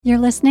You're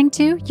listening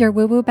to Your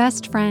Woo Woo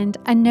Best Friend,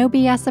 a no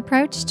BS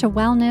approach to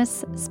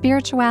wellness,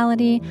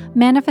 spirituality,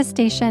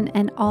 manifestation,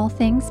 and all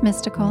things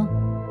mystical.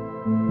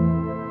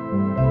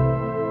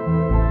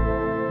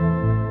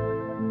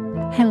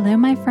 Hello,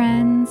 my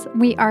friends.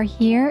 We are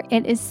here.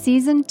 It is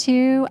season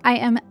 2. I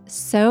am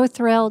so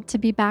thrilled to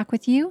be back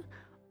with you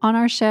on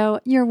our show,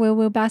 Your Woo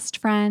Woo Best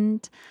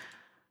Friend.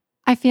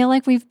 I feel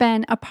like we've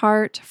been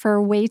apart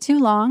for way too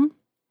long.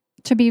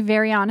 To be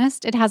very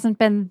honest, it hasn't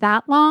been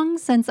that long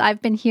since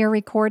I've been here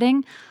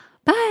recording,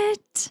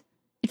 but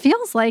it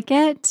feels like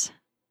it.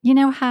 You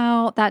know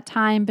how that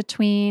time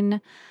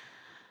between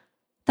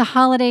the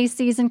holiday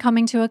season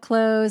coming to a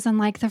close and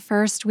like the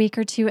first week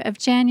or two of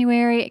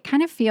January, it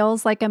kind of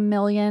feels like a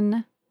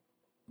million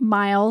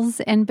miles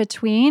in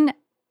between.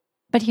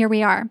 But here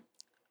we are.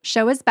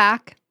 Show is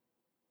back.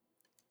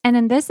 And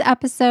in this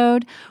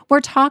episode, we're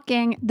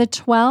talking the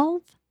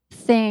 12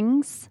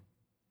 things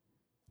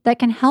that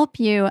can help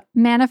you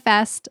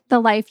manifest the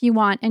life you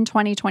want in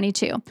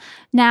 2022.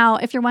 Now,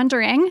 if you're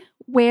wondering,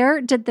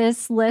 where did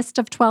this list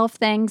of 12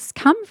 things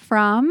come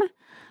from?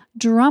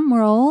 Drum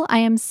roll, I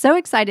am so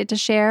excited to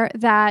share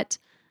that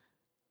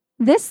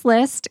this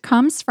list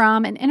comes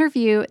from an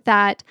interview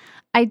that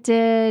I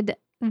did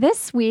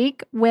this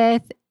week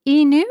with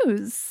E!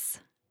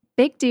 News.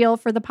 Big deal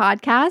for the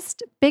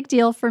podcast, big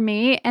deal for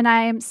me, and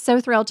I am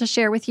so thrilled to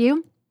share with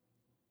you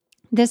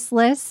this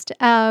list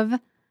of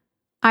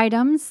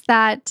items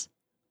that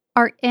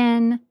are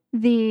in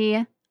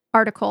the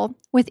article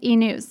with E!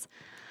 News.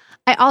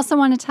 I also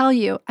want to tell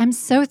you, I'm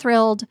so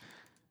thrilled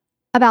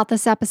about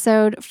this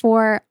episode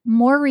for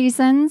more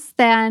reasons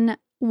than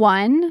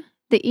one.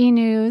 The E!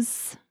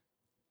 News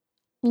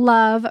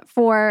love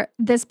for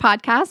this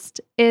podcast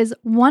is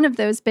one of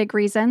those big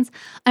reasons.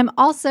 I'm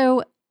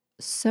also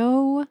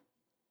so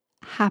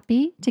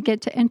happy to get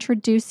to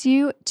introduce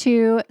you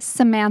to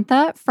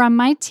Samantha from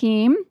my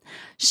team.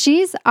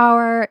 She's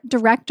our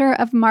Director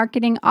of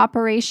Marketing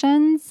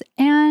Operations,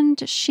 and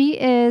she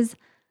is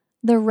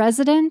the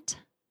resident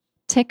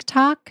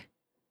TikTok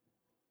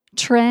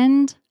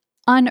trend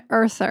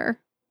unearther.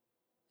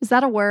 Is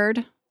that a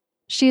word?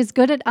 She is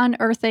good at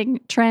unearthing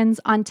trends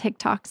on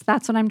TikToks.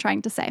 That's what I'm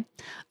trying to say.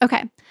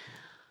 Okay.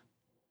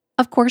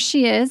 Of course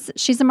she is.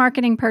 She's a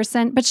marketing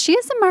person, but she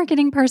is a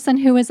marketing person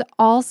who is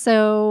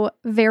also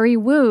very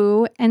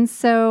woo. And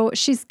so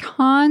she's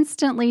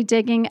constantly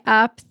digging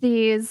up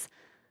these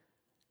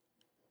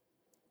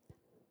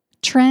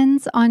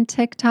trends on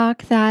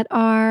TikTok that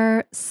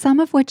are,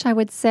 some of which I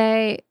would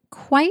say,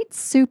 quite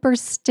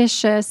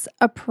superstitious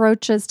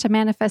approaches to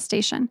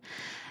manifestation.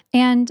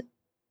 And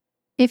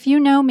if you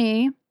know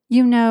me,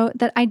 you know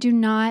that I do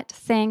not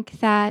think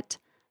that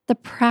the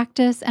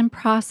practice and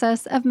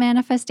process of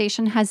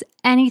manifestation has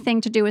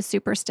anything to do with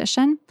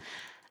superstition.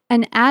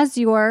 And as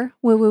your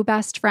woo-woo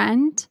best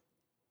friend,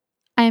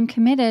 I am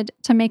committed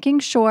to making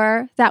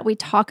sure that we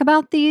talk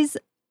about these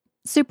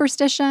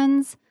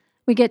superstitions,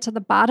 we get to the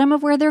bottom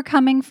of where they're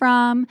coming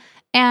from,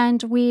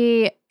 and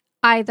we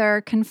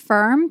either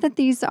confirm that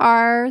these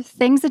are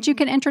things that you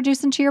can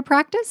introduce into your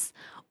practice,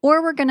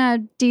 or we're going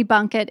to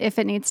debunk it if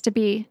it needs to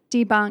be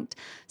debunked.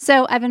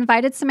 So I've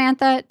invited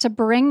Samantha to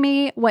bring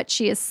me what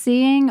she is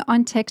seeing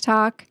on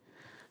TikTok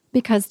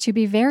because, to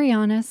be very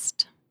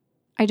honest,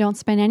 I don't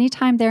spend any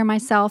time there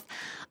myself.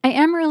 I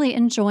am really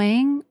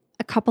enjoying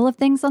a couple of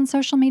things on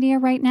social media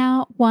right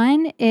now.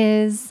 One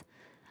is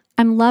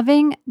I'm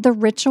loving the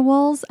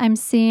rituals I'm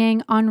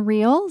seeing on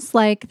Reels,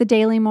 like the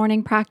daily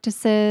morning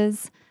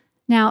practices.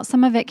 Now,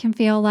 some of it can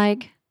feel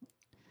like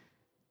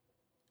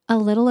a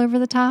little over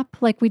the top,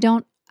 like we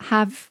don't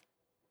have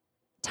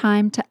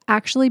time to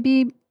actually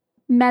be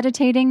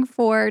meditating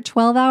for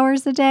 12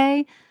 hours a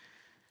day,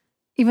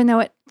 even though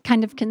it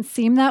kind of can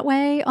seem that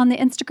way on the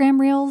Instagram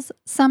Reels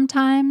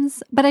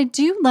sometimes. But I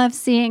do love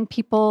seeing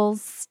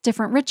people's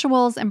different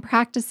rituals and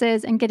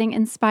practices and getting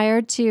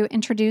inspired to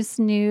introduce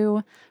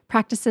new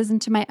practices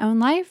into my own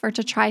life or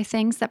to try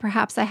things that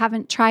perhaps I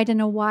haven't tried in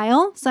a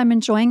while. So I'm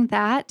enjoying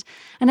that.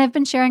 And I've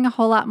been sharing a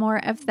whole lot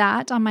more of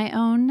that on my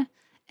own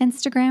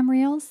Instagram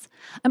Reels.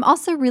 I'm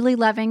also really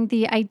loving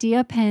the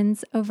idea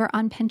pins over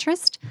on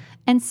Pinterest.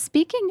 And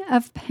speaking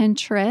of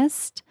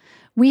Pinterest,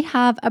 we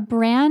have a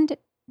brand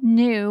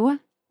new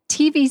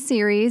TV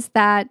series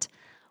that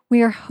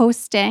we are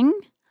hosting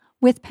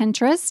with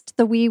Pinterest,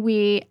 the Wee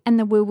Wee and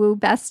the Woo Woo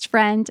Best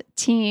Friend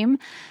team.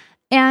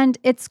 And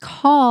it's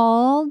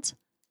called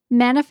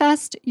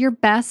Manifest Your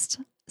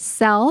Best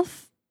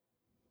Self.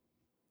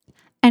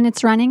 And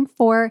it's running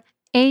for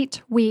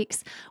 8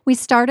 weeks. We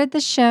started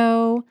the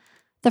show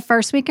the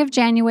first week of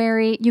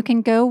January. You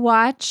can go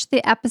watch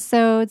the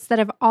episodes that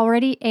have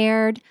already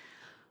aired.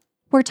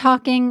 We're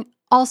talking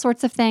all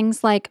sorts of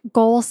things like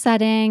goal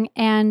setting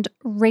and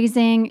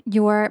raising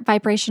your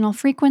vibrational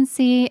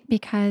frequency,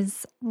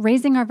 because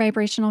raising our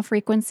vibrational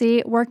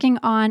frequency, working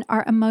on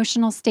our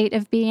emotional state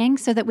of being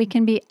so that we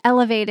can be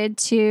elevated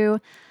to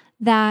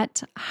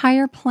that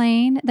higher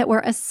plane that we're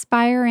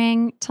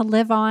aspiring to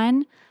live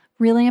on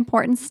really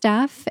important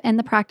stuff in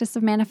the practice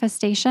of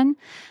manifestation.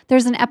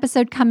 There's an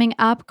episode coming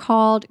up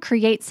called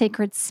Create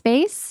Sacred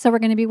Space. So we're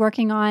going to be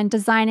working on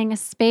designing a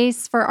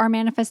space for our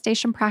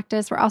manifestation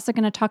practice. We're also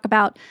going to talk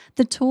about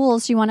the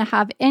tools you want to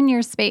have in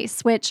your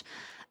space, which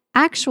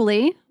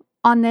actually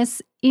on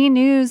this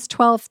eNews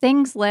 12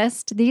 Things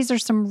list, these are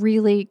some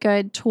really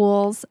good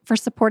tools for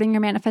supporting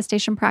your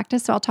manifestation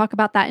practice. So I'll talk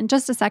about that in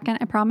just a second,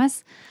 I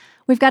promise.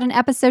 We've got an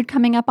episode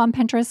coming up on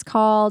Pinterest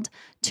called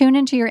Tune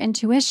Into Your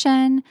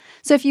Intuition.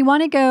 So if you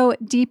want to go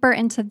deeper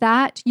into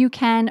that, you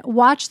can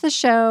watch the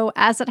show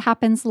as it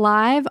happens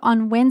live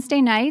on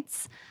Wednesday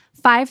nights,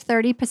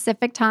 5:30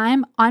 Pacific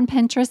time on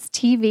Pinterest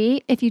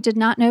TV. If you did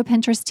not know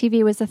Pinterest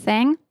TV was a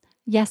thing,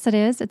 yes, it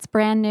is. It's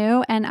brand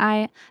new, and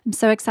I am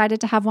so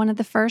excited to have one of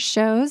the first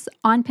shows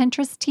on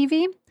Pinterest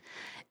TV.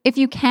 If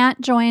you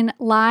can't join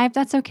live,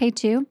 that's okay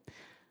too.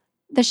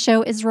 The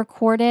show is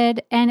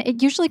recorded, and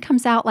it usually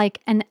comes out like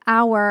an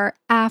hour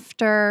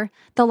after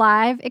the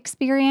live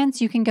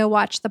experience. You can go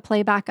watch the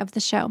playback of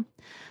the show.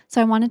 So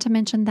I wanted to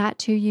mention that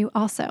to you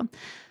also.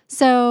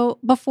 So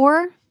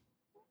before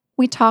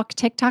we talk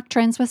TikTok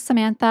trends with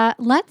Samantha,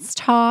 let's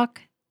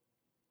talk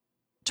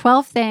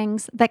 12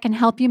 things that can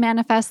help you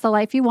manifest the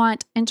life you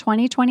want in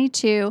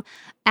 2022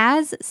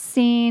 as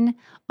seen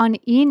on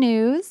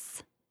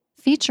eNews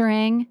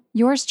featuring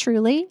yours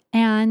truly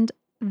and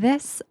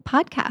this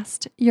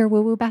podcast, your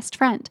woo-woo best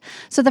friend.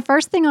 So the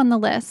first thing on the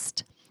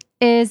list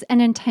is an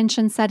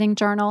intention setting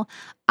journal.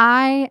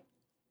 I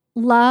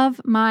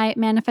love my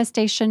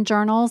manifestation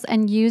journals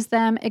and use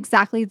them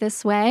exactly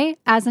this way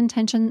as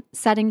intention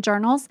setting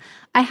journals.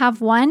 I have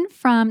one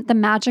from The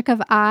Magic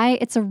of I.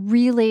 It's a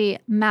really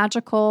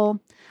magical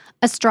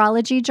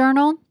astrology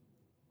journal.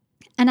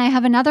 And I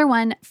have another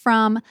one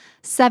from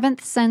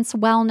Seventh Sense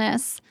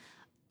Wellness,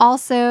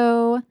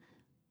 also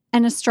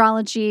an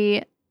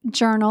astrology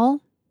journal.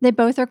 They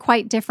both are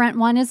quite different.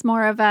 One is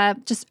more of a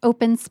just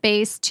open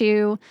space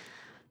to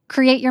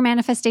create your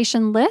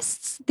manifestation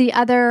lists. The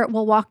other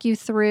will walk you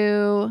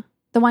through,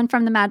 the one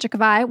from The Magic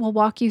of I will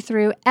walk you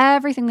through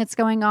everything that's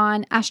going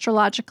on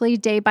astrologically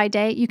day by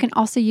day. You can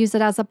also use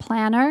it as a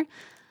planner.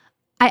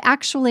 I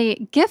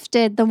actually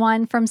gifted the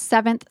one from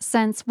Seventh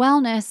Sense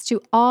Wellness to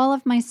all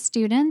of my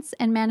students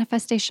in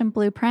Manifestation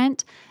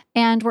Blueprint,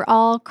 and we're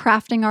all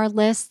crafting our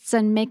lists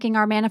and making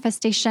our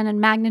manifestation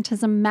and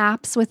magnetism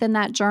maps within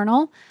that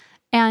journal.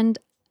 And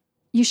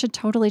you should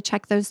totally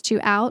check those two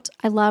out.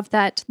 I love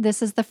that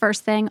this is the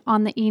first thing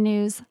on the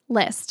eNews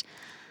list.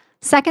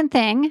 Second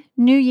thing,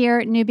 New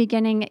Year, New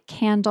Beginning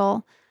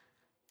candle.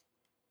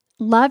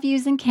 Love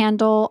using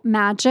candle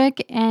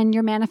magic in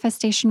your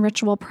manifestation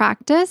ritual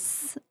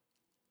practice.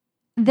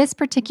 This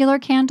particular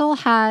candle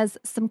has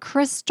some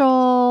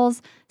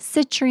crystals,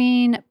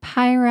 citrine,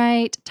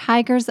 pyrite,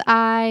 tiger's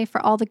eye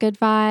for all the good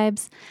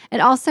vibes. It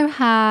also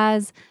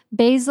has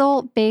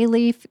basil, bay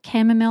leaf,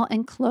 chamomile,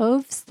 and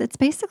cloves. That's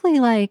basically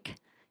like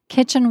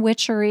kitchen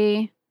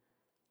witchery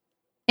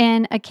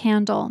in a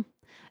candle.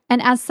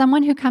 And as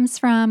someone who comes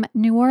from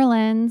New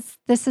Orleans,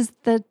 this is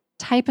the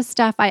type of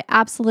stuff I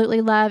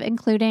absolutely love,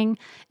 including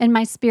in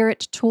my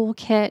spirit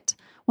toolkit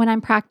when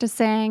I'm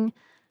practicing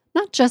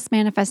not just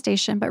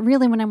manifestation, but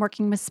really when I'm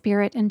working with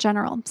spirit in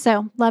general.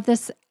 So love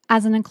this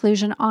as an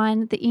inclusion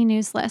on the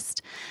eNews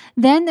list.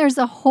 Then there's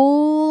a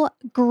whole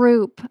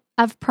group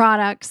of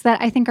products that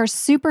I think are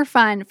super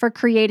fun for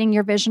creating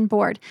your vision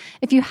board.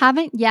 If you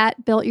haven't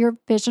yet built your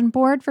vision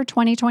board for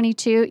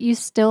 2022, you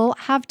still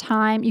have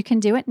time. You can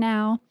do it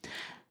now.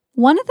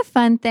 One of the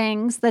fun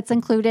things that's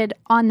included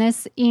on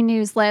this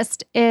eNews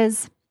list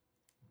is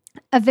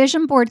a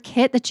vision board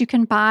kit that you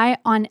can buy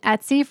on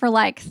Etsy for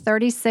like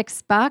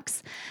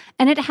 $36.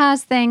 And it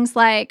has things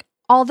like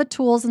all the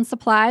tools and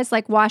supplies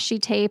like washi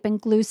tape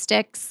and glue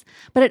sticks,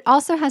 but it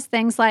also has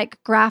things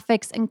like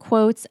graphics and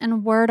quotes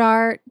and word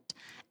art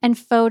and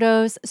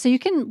photos. So you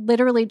can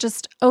literally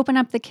just open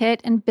up the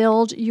kit and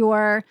build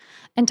your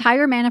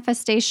entire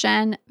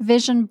manifestation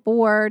vision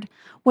board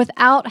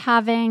without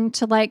having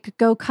to like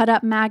go cut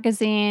up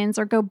magazines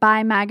or go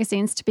buy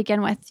magazines to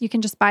begin with. You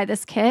can just buy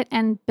this kit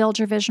and build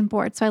your vision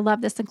board. So I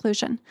love this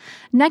inclusion.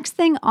 Next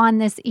thing on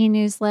this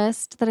eNews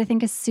list that I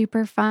think is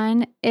super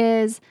fun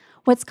is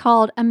what's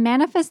called a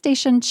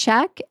manifestation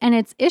check, and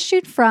it's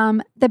issued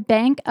from the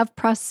Bank of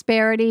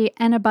Prosperity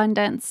and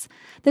Abundance.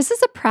 This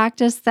is a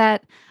practice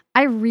that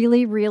I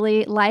really,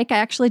 really like. I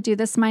actually do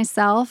this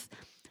myself.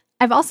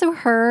 I've also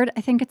heard,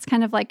 I think it's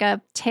kind of like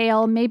a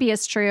tale, maybe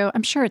it's true,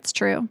 I'm sure it's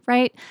true,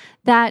 right?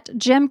 That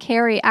Jim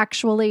Carrey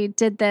actually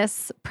did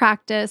this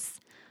practice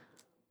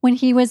when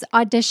he was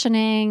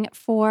auditioning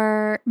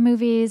for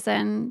movies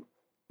and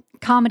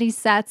comedy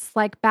sets,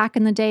 like back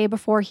in the day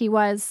before he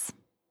was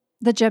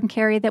the Jim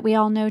Carrey that we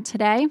all know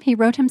today. He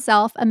wrote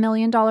himself a $1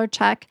 million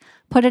check,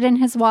 put it in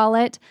his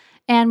wallet,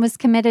 and was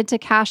committed to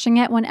cashing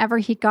it whenever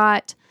he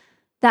got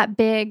that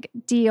big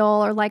deal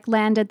or like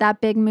landed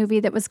that big movie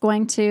that was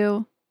going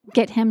to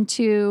get him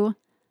to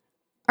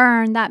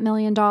earn that $1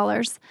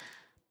 million.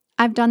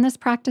 I've done this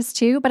practice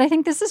too, but I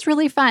think this is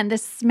really fun.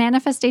 This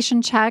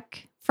manifestation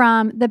check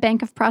from the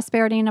Bank of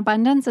Prosperity and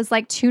Abundance is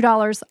like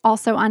 $2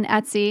 also on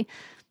Etsy.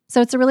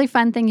 So it's a really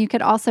fun thing you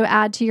could also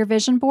add to your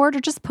vision board or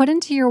just put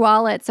into your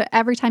wallet. So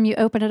every time you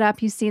open it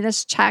up, you see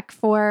this check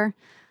for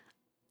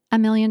 $1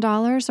 million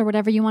or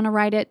whatever you want to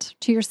write it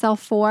to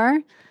yourself for,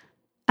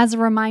 as a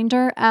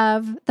reminder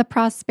of the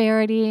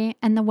prosperity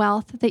and the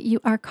wealth that you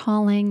are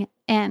calling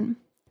in.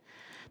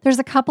 There's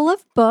a couple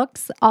of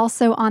books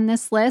also on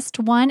this list.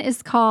 One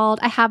is called,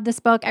 I have this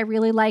book, I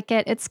really like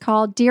it. It's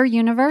called Dear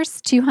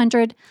Universe,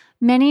 200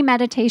 Mini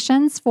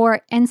Meditations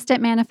for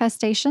Instant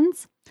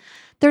Manifestations.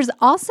 There's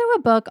also a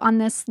book on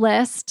this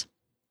list,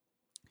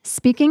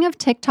 speaking of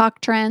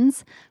TikTok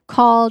trends,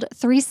 called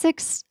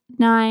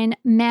 369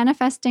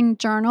 Manifesting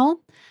Journal.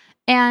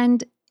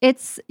 And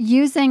it's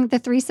using the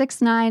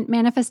 369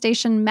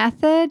 manifestation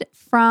method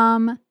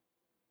from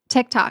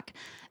TikTok.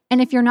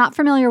 And if you're not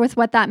familiar with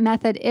what that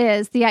method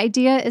is, the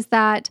idea is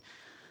that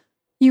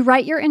you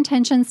write your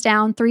intentions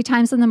down 3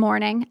 times in the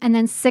morning and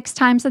then 6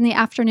 times in the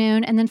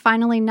afternoon and then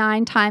finally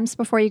 9 times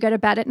before you go to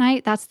bed at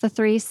night. That's the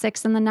 3,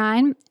 6, and the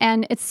 9.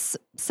 And it's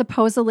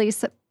supposedly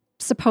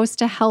supposed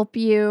to help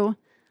you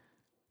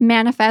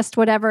manifest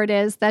whatever it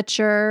is that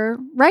you're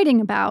writing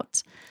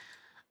about.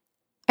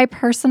 I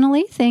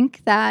personally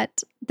think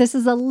that this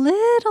is a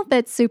little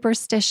bit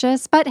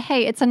superstitious, but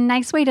hey, it's a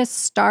nice way to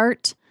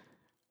start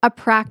a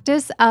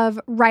practice of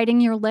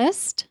writing your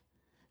list.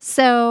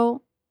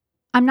 So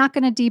I'm not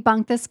going to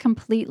debunk this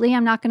completely.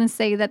 I'm not going to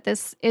say that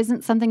this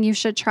isn't something you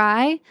should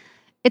try.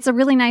 It's a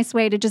really nice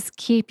way to just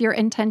keep your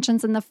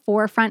intentions in the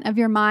forefront of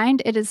your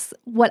mind. It is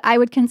what I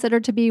would consider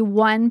to be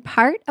one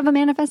part of a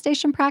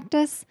manifestation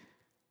practice.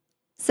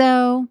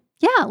 So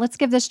yeah, let's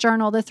give this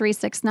journal, the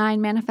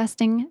 369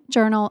 Manifesting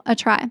Journal, a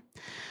try.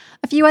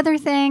 A few other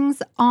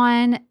things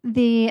on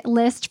the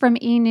list from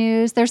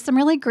eNews. There's some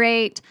really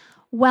great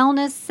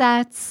wellness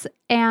sets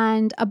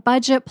and a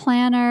budget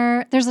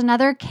planner. There's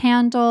another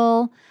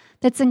candle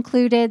that's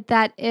included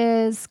that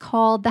is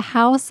called the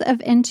House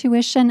of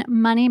Intuition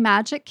Money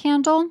Magic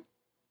Candle.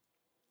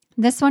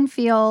 This one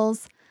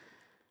feels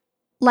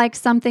like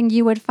something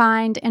you would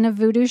find in a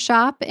voodoo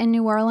shop in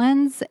New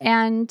Orleans,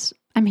 and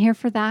I'm here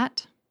for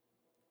that.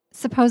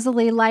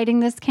 Supposedly,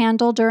 lighting this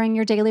candle during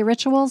your daily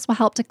rituals will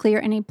help to clear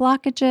any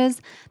blockages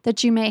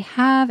that you may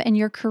have in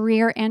your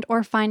career and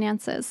or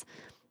finances.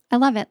 I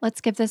love it.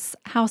 Let's give this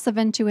House of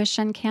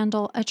Intuition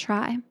candle a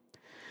try.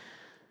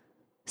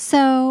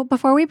 So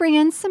before we bring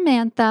in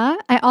Samantha,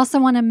 I also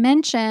want to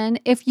mention,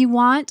 if you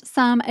want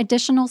some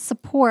additional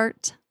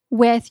support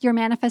with your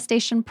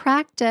manifestation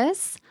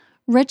practice,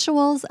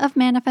 Rituals of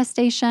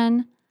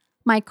Manifestation,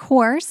 my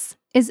course,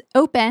 is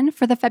open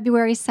for the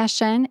February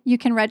session. You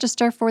can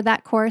register for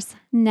that course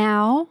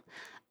now.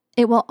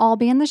 It will all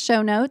be in the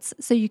show notes,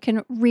 so you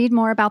can read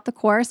more about the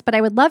course, but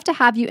I would love to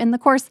have you in the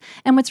course.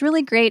 And what's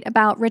really great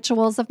about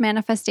Rituals of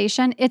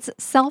Manifestation, it's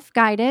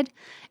self-guided.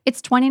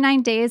 It's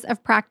 29 days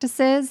of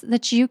practices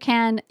that you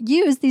can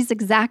use these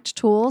exact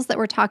tools that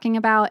we're talking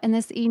about in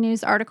this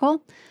eNews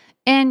article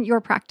in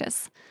your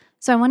practice.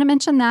 So I want to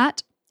mention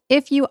that.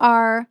 If you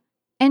are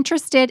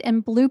interested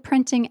in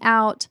blueprinting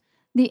out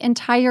the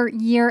entire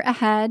year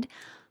ahead,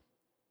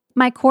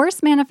 my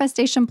course,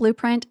 Manifestation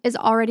Blueprint, is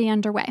already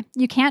underway.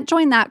 You can't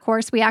join that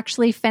course. We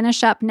actually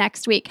finish up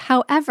next week.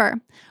 However,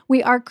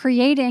 we are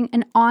creating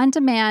an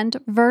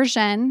on-demand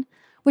version,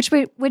 which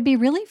would be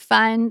really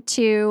fun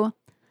to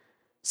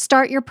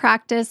start your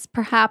practice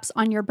perhaps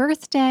on your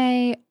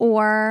birthday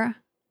or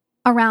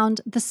around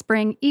the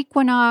spring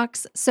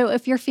equinox. So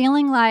if you're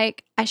feeling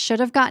like, I should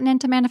have gotten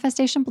into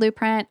Manifestation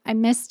Blueprint, I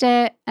missed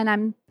it, and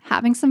I'm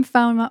having some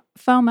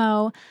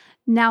FOMO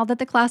now that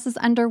the class is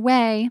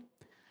underway,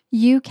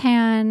 you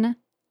can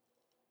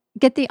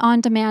get the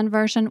on-demand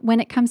version when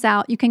it comes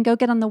out. You can go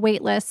get on the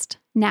wait list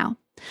now.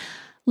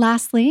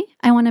 Lastly,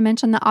 I want to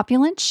mention the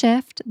Opulent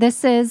Shift.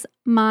 This is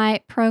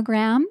my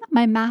program,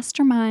 my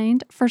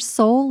mastermind for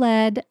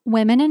soul-led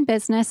women in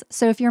business.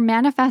 So if you're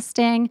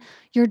manifesting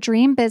your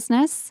dream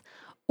business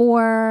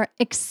or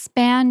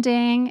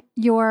expanding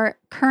your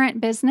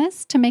current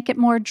business to make it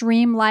more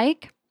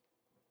dream-like,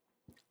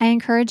 I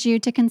encourage you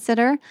to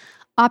consider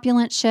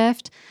Opulent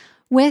Shift.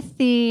 With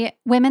the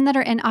women that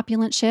are in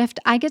Opulent Shift,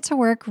 I get to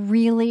work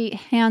really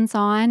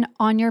hands-on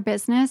on your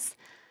business.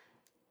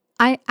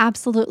 I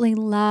absolutely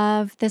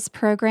love this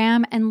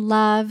program and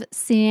love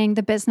seeing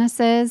the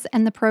businesses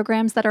and the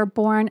programs that are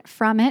born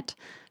from it.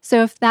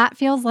 So if that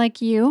feels like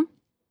you,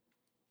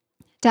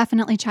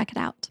 definitely check it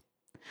out.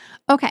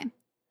 Okay.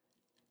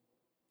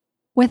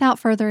 Without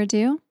further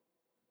ado,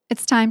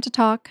 it's time to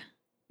talk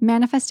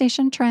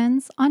manifestation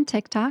trends on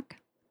TikTok.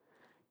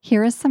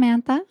 Here is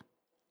Samantha,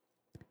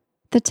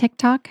 the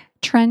TikTok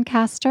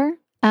trendcaster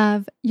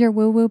of your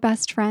woo-woo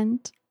best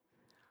friend.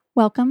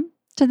 Welcome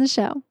to the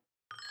show.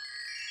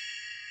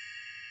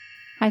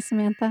 Hi,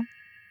 Samantha.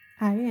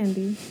 Hi,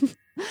 Andy.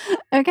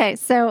 Okay,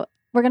 so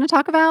we're going to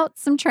talk about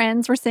some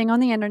trends we're seeing on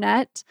the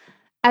internet.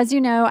 As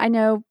you know, I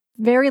know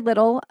very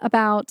little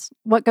about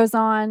what goes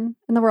on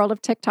in the world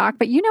of TikTok,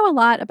 but you know a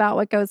lot about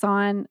what goes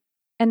on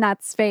in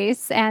that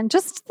space and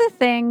just the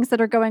things that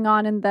are going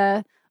on in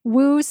the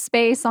woo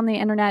space on the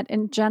internet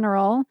in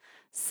general.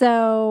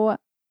 So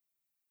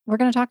we're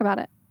going to talk about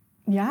it.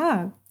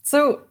 Yeah.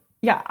 So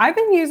yeah, I've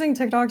been using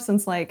TikTok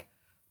since like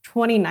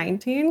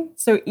 2019.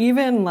 So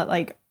even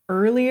like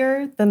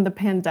earlier than the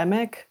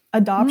pandemic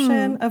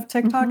adoption of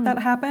TikTok that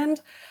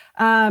happened.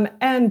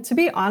 And to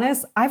be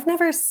honest, I've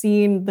never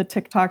seen the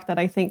TikTok that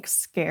I think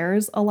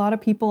scares a lot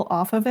of people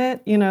off of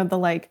it. You know, the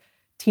like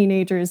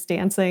teenagers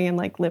dancing and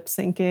like lip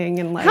syncing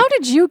and like. How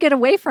did you get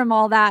away from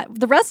all that?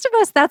 The rest of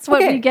us, that's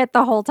what we get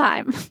the whole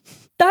time.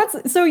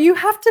 So you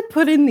have to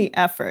put in the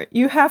effort.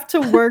 You have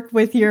to work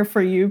with your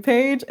For You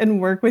page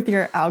and work with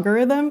your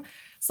algorithm.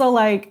 So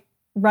like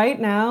right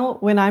now,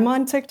 when I'm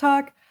on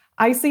TikTok,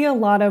 I see a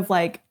lot of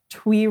like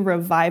twee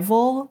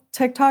revival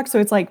TikTok. So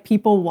it's like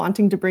people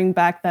wanting to bring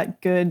back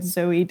that good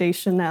Zooey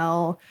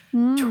Deschanel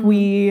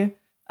twee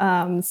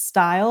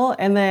style.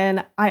 And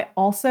then I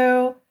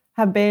also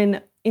have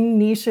been in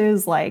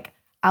niches like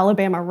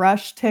Alabama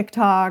Rush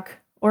TikTok,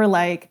 or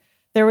like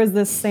there was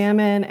this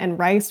salmon and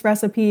rice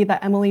recipe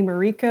that Emily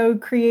Mariko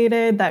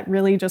created that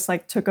really just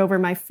like took over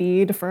my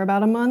feed for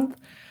about a month.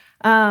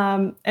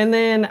 And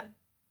then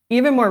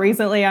even more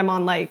recently, I'm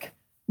on like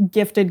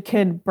gifted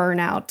kid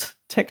burnout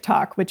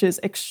TikTok, which is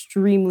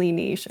extremely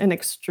niche and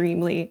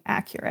extremely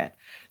accurate.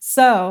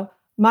 So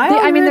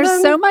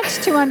there's so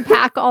much to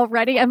unpack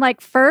already. I'm like,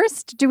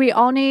 first, do we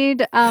all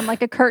need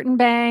like a curtain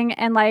bang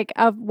and like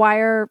a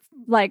wire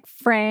like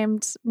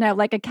framed,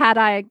 like a cat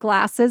eye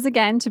glasses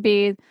again to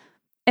be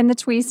in the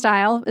twee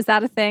style? Is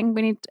that a thing?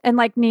 We need, and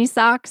like knee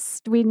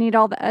socks. Do we need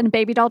all the, and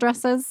baby doll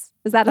dresses?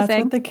 Is that a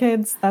thing?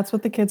 That's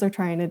what the kids are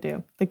trying to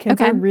do. The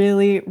kids are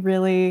really,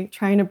 really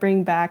trying to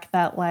bring back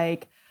that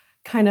like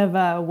kind of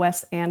a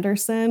Wes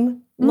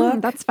Anderson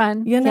look. That's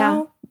fun. You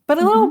know? Yeah. But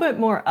a little bit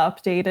more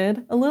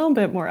updated.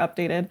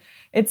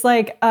 It's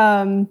like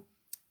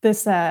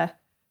this,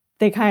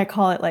 they kind of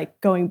call it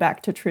like going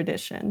back to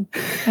tradition.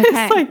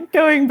 It's like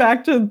going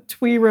back to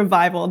twee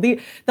revival. The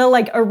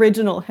like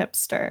original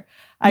hipster,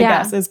 I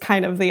guess, is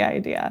kind of the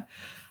idea.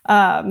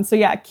 So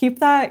yeah, keep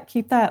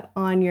that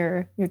on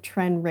your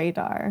trend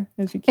radar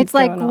as you keep It's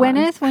like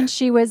Gwyneth when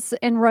she was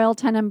in Royal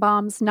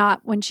Tenenbaums,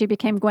 not when she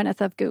became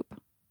Gwyneth of Goop.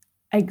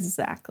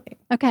 Exactly.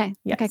 Okay.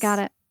 Yes. Okay, got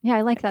it. Yeah,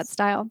 I like that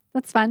style.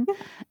 That's fun. Yeah.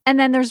 And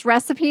then there's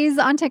recipes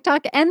on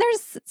TikTok, and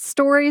there's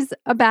stories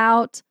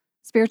about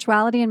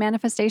spirituality and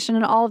manifestation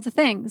and all of the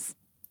things.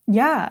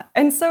 Yeah.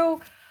 And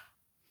so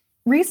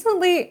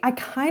recently I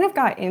kind of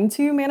got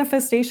into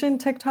manifestation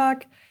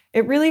TikTok.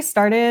 It really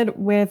started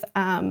with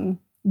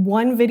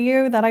one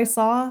video that I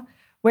saw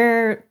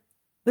where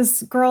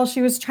this girl,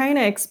 she was trying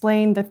to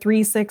explain the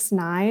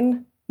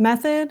 3-6-9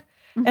 method.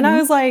 And I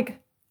was like,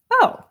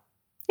 oh,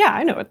 yeah,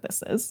 I know what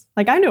this is.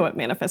 Like, I know what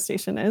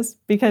manifestation is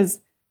because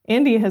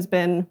Andy has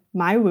been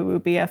my woo-woo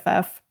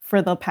BFF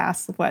for the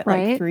past,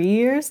 like 3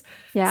 years.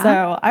 Yeah.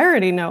 So I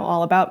already know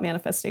all about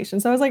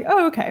manifestation. So I was like,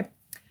 oh, okay.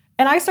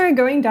 And I started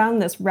going down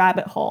this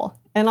rabbit hole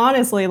and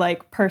honestly,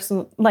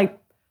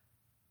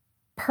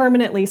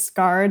 permanently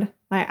scarred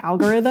my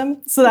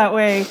algorithm so that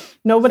way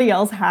nobody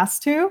else has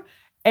to.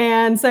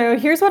 And so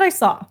here's what I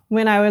saw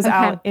when I was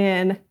out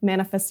in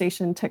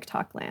manifestation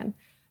TikTok land.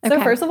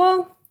 So first of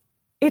all,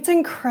 it's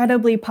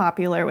incredibly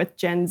popular with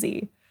Gen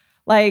Z.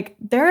 Like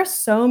there are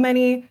so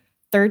many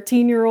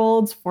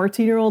 13-year-olds,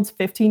 14-year-olds,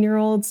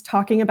 15-year-olds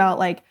talking about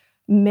like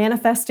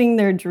manifesting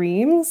their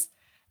dreams.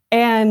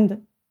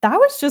 And that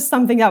was just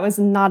something that was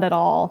not at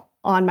all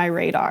on my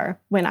radar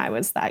when I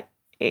was that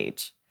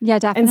age. Yeah,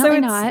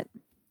 definitely not.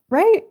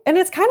 Right. And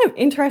it's kind of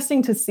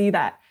interesting to see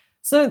that.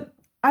 So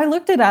I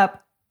looked it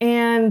up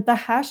and the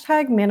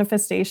hashtag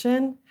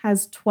manifestation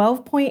has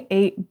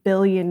 12.8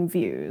 billion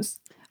views.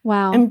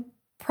 Wow. And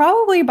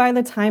probably by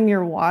the time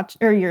you're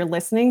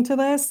listening to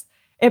this,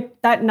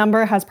 that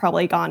number has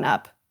probably gone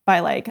up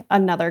by like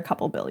another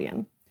couple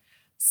billion.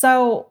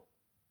 So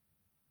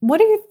what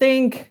do you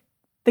think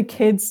the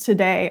kids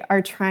today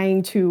are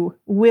trying to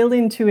will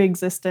into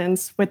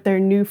existence with their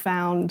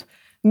newfound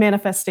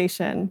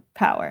manifestation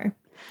power?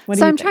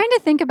 So I'm trying to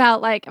think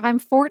about like if I'm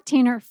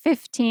 14 or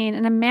 15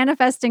 and I'm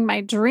manifesting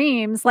my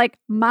dreams, like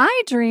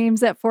my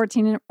dreams at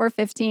 14 or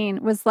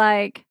 15 was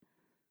like,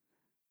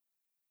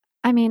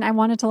 I mean, I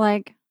wanted to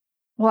like,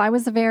 well, I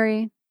was a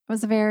very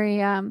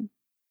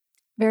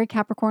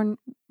Capricorn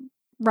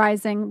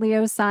rising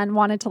Leo sun,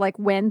 wanted to like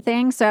win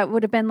things. So it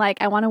would have been like,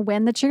 I want to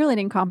win the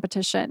cheerleading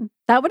competition.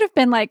 That would have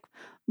been like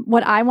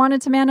what I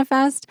wanted to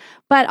manifest.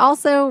 But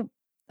also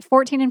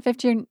 14 and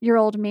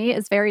 15-year-old me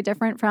is very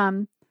different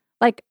from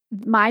like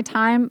my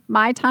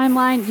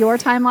timeline, your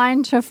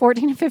timeline to a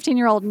 14 and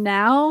 15-year-old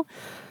now.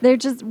 We're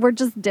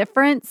just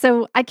different.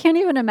 So I can't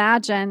even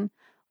imagine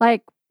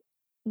like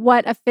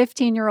what a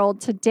 15-year-old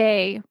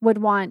today would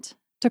want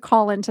to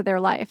call into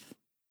their life.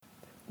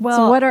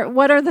 Well, so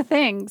what are the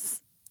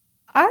things?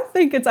 I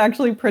think it's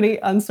actually pretty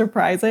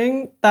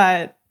unsurprising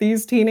that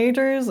these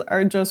teenagers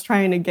are just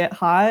trying to get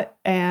hot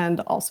and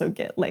also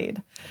get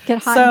laid.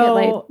 Get hot and get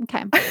laid.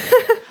 Okay.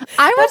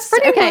 I was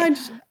pretty much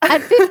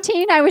at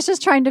 15. I was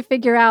just trying to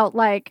figure out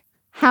like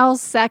how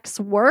sex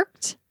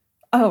worked.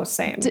 Oh,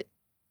 same.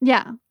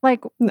 Yeah.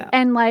 Like, No.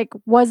 and like,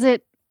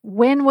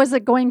 when was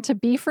it going to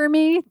be for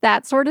me?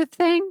 That sort of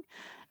thing.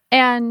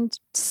 And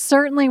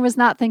certainly was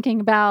not thinking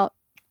about,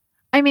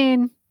 I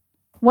mean,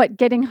 what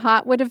getting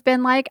hot would have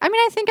been like. I mean,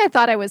 I think I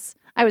thought I was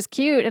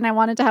cute and I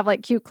wanted to have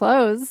like cute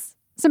clothes.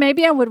 So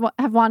maybe I would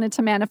have wanted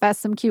to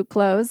manifest some cute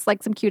clothes,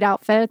 like some cute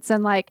outfits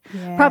and like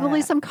probably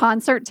Yeah. some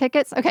concert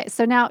tickets. Okay,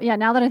 so now,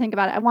 now that I think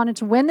about it, I wanted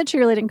to win the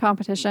cheerleading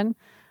competition.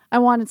 I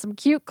wanted some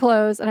cute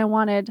clothes and I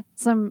wanted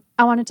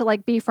to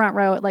like be front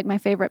row at like my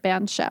favorite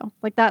band show.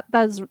 Like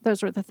those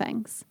were the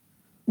things.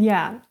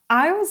 Yeah,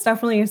 I was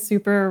definitely a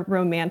super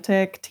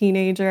romantic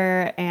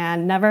teenager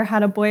and never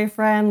had a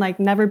boyfriend, like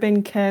never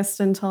been kissed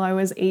until I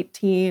was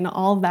 18,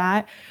 all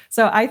that.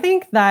 So I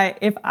think that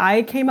if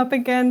I came up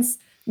against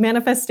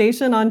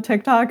manifestation on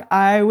TikTok,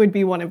 I would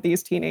be one of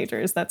these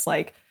teenagers that's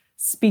like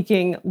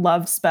speaking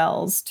love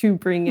spells to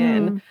bring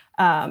in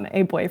Mm,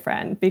 a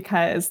boyfriend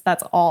because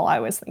that's all I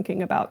was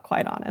thinking about,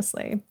 quite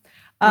honestly.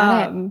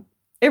 got it.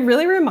 It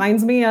really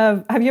reminds me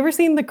of, have you ever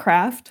seen The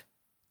Craft?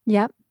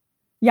 Yep.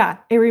 Yeah,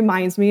 it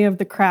reminds me of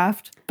The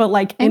Craft, but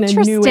like in a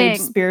new age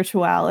Interesting.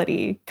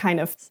 spirituality kind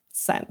of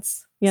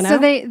sense, you So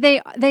know?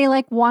 they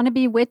like want to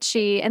be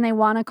witchy and they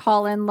want to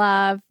call in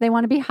love. They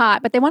want to be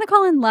hot, but they want to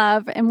call in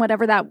love and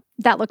whatever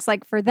that looks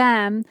like for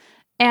them.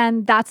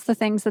 And that's the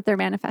things that they're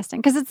manifesting.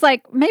 Because it's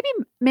like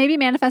maybe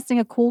manifesting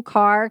a cool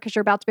car because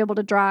you're about to be able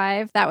to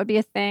drive. That would be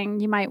a thing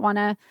you might want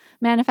to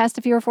manifest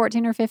if you were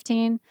 14 or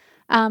 15.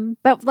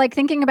 But like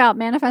thinking about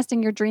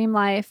manifesting your dream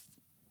life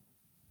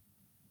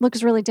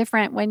looks really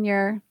different when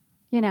you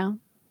know,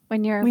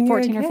 when you're When you're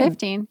a 14 or kid.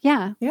 15.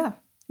 Yeah. Yeah.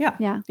 Yeah.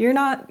 Yeah. You're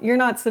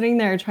not sitting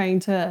there trying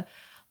to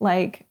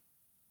like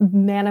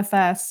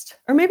manifest,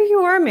 or maybe you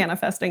are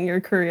manifesting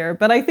your career,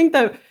 but I think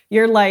that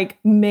your like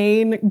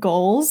main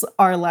goals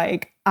are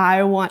like,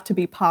 I want to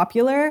be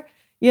popular,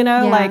 like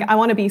Yeah. I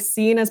want to be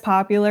seen as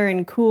popular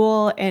and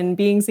cool, and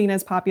being seen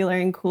as popular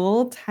and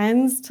cool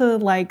tends to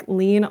like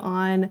lean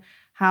on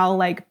how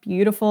like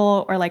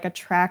beautiful or like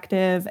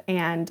attractive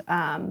and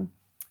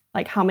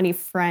like how many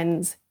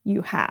friends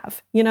you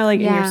have, like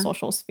in your Yeah.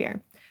 social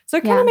sphere. So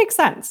it kind of Yeah. makes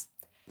sense.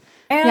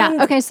 Yeah.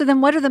 And Okay. So then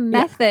what are the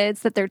yeah,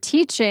 methods that they're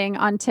teaching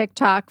on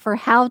TikTok for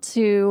how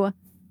to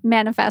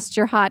manifest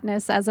your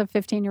hotness as a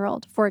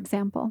 15-year-old, for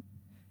example?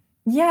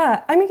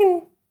 yeah, I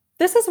mean,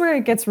 this is where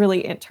it gets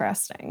really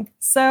interesting.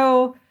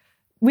 So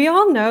we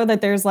all know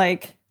that there's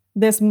like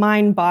this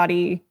mind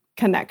body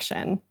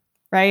connection,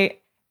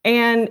 right?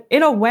 And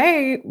in a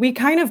way, we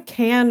kind of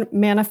can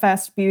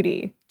manifest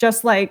beauty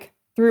just like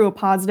through a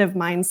positive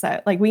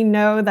mindset. Like we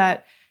know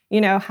that,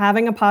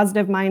 having a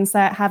positive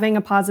mindset, having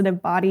a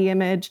positive body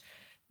image,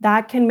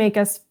 that can make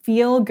us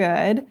feel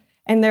good.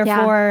 And Yeah.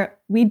 therefore,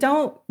 we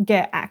don't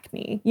get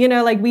acne.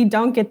 Like we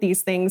don't get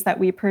these things that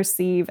we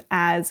perceive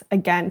as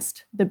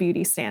against the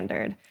beauty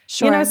standard.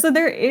 Sure. So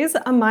there is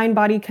a mind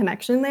body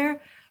connection there.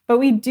 But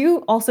we do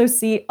also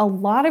see a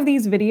lot of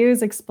these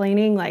videos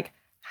explaining like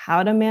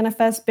how to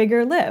manifest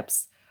bigger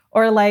lips,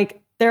 or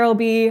like there'll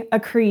be a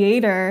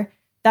creator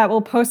that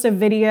will post a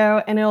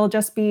video and it'll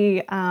just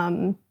be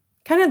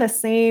kind of the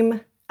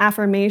same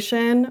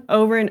affirmation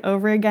over and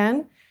over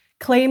again,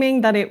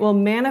 claiming that it will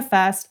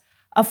manifest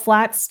a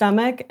flat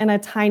stomach and a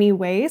tiny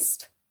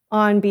waist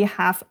on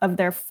behalf of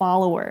their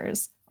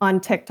followers on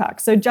TikTok.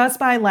 So just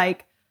by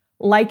like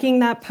liking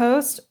that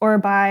post, or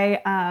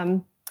by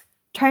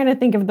trying to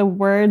think of the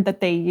word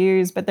that they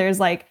use, but there's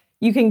like,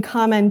 you can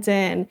comment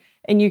in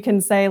and you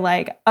can say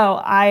like, oh,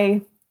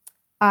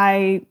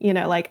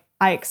 like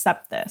I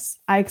accept this.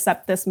 I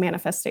accept this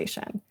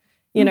manifestation,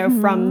 from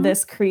Mm-hmm.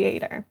 this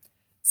creator.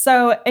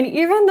 So, and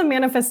even the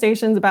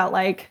manifestations about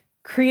like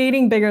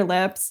creating bigger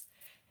lips,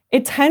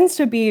 it tends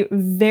to be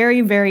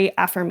very, very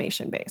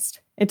affirmation based.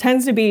 It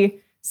tends to be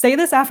say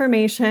this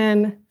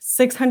affirmation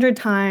 600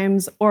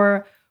 times,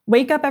 or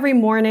wake up every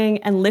morning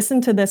and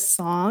listen to this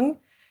song.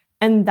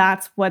 And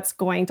that's what's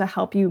going to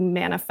help you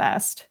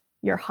manifest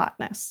your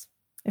hotness,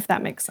 if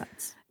that makes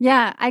sense.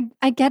 Yeah,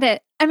 I get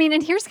it. I mean,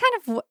 and here's kind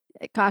of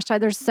gosh, I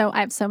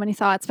have so many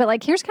thoughts, but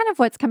like here's kind of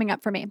what's coming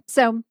up for me.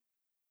 So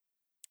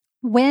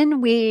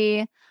when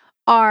we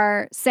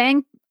are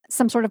saying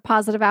some sort of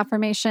positive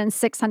affirmation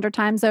 600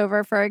 times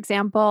over, for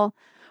example,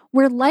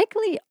 we're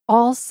likely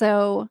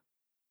also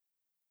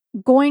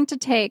going to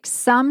take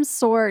some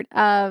sort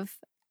of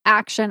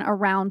action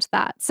around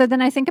that. So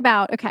then I think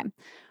about, okay,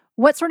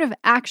 what sort of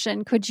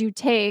action could you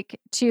take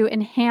to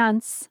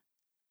enhance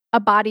a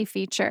body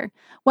feature?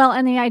 Well,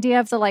 and the idea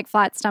of the like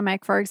flat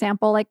stomach, for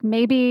example, like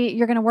maybe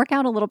you're going to work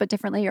out a little bit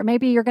differently, or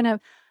maybe you're going to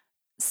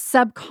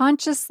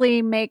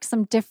subconsciously make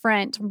some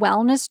different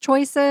wellness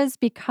choices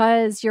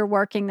because you're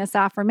working this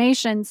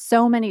affirmation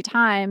so many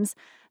times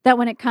that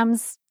when it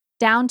comes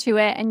down to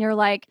it and you're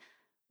like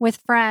with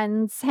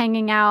friends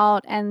hanging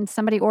out and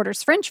somebody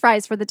orders french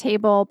fries for the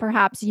table,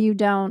 perhaps you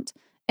don't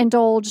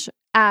indulge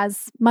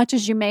as much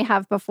as you may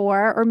have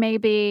before. Or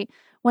maybe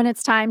when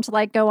it's time to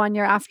like go on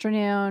your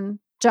afternoon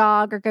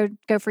jog or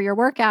go for your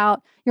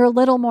workout, you're a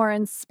little more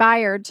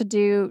inspired to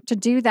do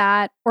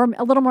that, or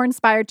a little more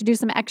inspired to do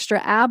some extra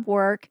ab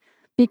work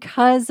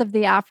because of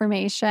the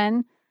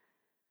affirmation.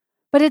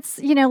 But it's,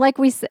 like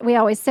we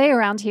always say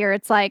around here,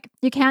 it's like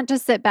you can't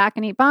just sit back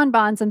and eat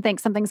bonbons and think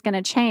something's going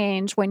to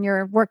change when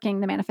you're working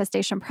the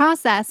manifestation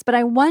process. But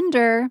I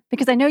wonder,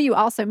 because I know you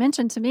also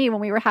mentioned to me when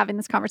we were having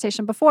this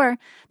conversation before,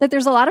 that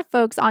there's a lot of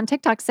folks on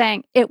TikTok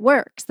saying, it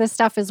works. This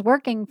stuff is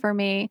working for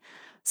me.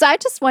 So I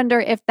just wonder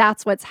if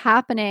that's what's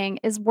happening,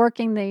 is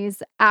working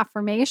these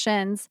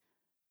affirmations.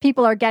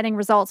 People are getting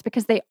results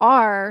because they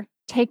are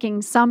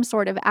taking some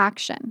sort of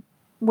action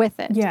with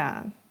it.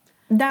 Yeah.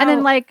 And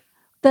then like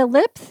the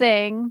lip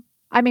thing,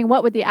 I mean,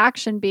 what would the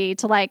action be?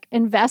 To like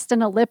invest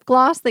in a lip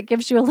gloss that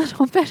gives you a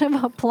little bit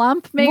of a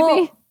plump, maybe?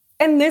 Well,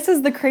 and this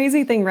is the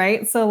crazy thing,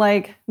 right? So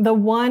like the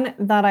one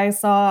that I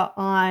saw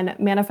on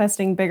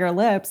Manifesting Bigger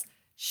Lips,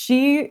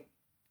 she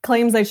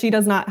claims that she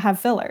does not have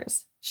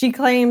fillers. She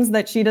claims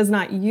that she does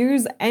not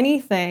use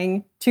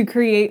anything to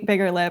create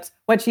bigger lips.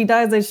 What she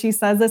does is she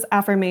says this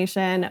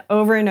affirmation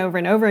over and over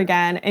and over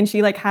again. And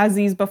she like has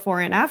these before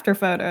and after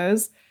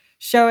photos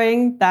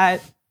showing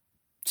that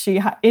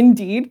she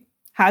indeed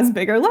has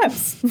bigger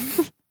lips.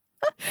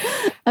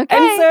 Okay.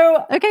 And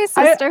so, okay,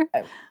 sister.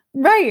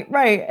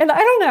 Right. And I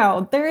don't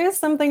know. There is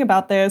something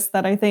about this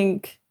that I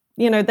think,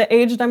 the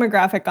age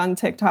demographic on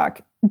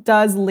TikTok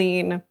does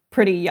lean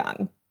pretty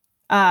young.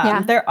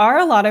 There are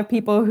a lot of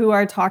people who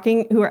are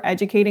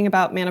educating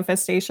about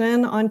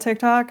manifestation on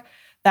TikTok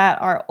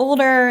that are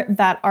older,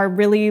 that are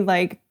really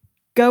like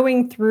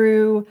going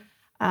through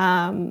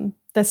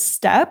the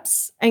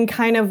steps and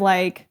kind of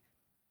like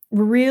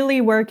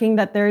really working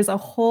that there's a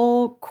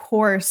whole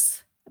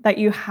course that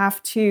you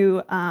have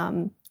to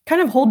kind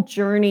of whole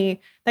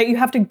journey that you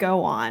have to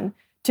go on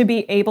to be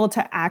able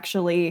to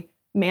actually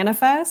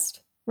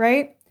manifest,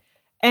 right?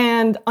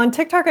 And on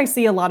TikTok, I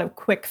see a lot of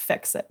quick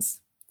fixes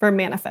for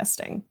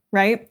manifesting,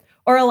 right?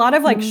 Or a lot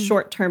of like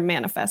short-term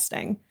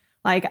manifesting.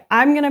 Like,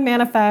 I'm going to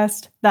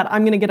manifest that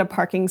I'm going to get a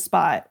parking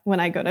spot when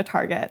I go to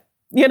Target.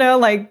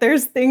 Like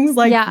there's things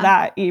like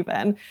that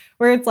even,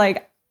 where it's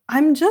like,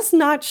 I'm just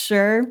not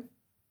sure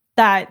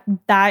that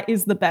that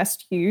is the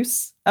best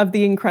use of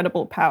the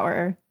incredible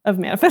power of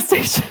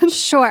manifestation.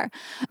 Sure.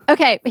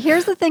 Okay,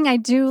 here's the thing I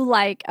do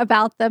like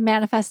about the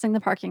manifesting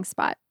the parking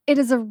spot. It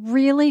is a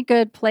really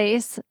good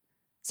place.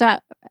 So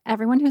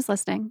everyone who's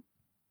listening,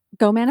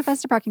 go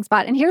manifest a parking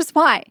spot. And here's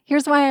why.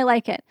 Here's why I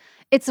like it.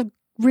 It's a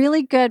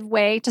really good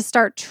way to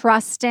start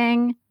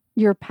trusting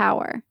your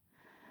power.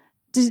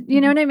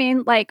 You know what I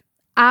mean? Like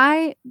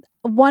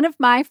one of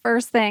my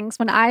first things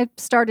when I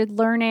started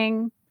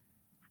learning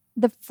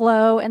the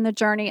flow and the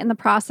journey and the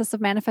process of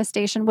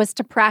manifestation was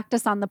to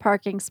practice on the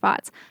parking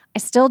spots. I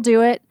still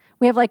do it.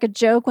 We have like a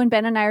joke when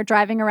Ben and I are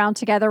driving around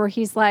together where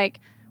he's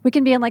like, we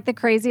can be in like the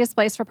craziest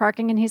place for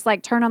parking and he's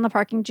like, turn on the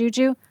parking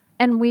juju.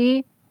 And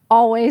we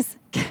always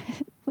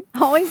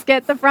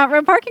get the front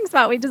row parking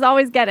spot. We just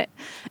always get it.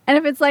 And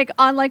if it's like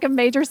on like a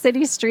major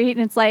city street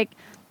and it's like,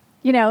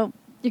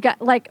 you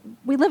got like,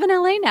 we live in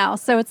LA now.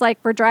 So it's like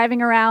we're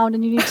driving around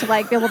and you need to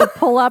like be able to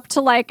pull up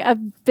to like a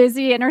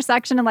busy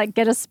intersection and like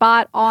get a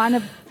spot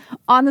on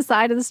the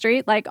side of the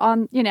street, like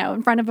on,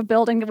 in front of a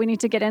building that we need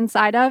to get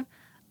inside of.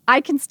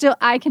 I can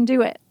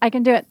do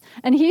it.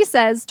 And he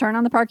says, turn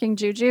on the parking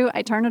juju.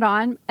 I turn it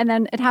on and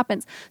then it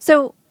happens.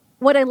 So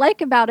what I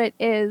like about it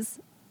is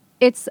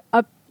it's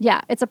a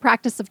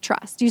practice of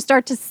trust. You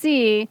start to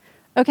see,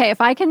 okay, if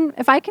I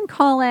can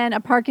call in a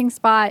parking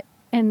spot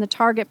in the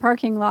Target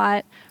parking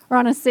lot or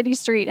on a city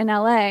street in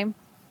LA,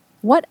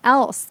 what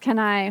else can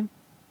I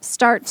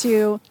start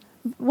to,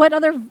 what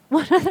other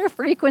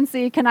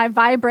frequency can I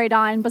vibrate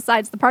on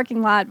besides the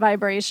parking lot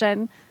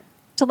vibration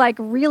to like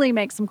really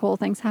make some cool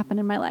things happen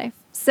in my life?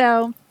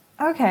 So,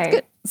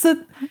 okay.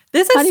 So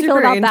this is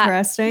super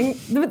interesting.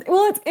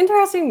 Well, it's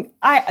interesting.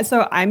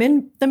 I'm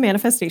in the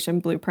Manifestation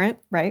Blueprint,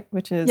 right?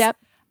 Which is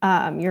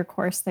your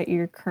course that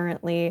you're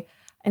currently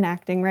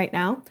enacting right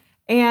now.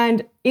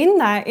 And in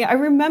that, I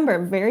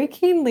remember very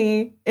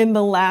keenly in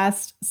the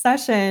last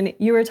session,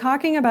 you were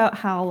talking about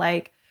how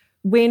like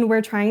when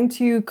we're trying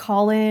to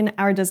call in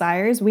our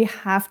desires, we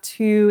have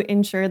to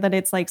ensure that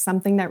it's like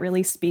something that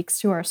really speaks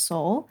to our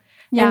soul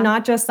and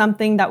not just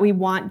something that we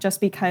want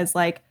just because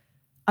like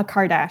a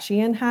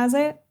Kardashian has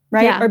it,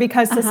 right? Yeah. Or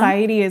because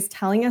society is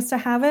telling us to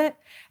have it.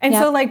 And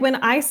so like when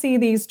I see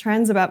these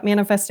trends about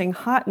manifesting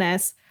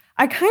hotness,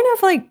 I kind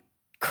of like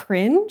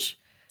cringe.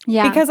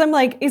 Yeah. Because I'm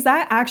like, is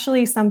that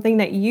actually something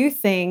that you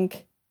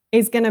think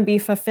is going to be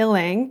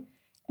fulfilling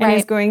and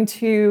is going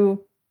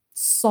to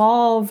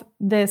solve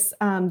this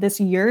this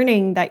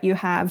yearning that you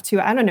have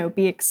to, I don't know,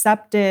 be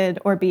accepted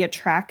or be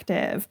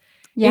attractive?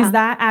 Yeah. Is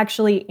that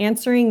actually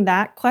answering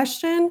that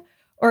question?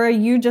 Or are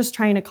you just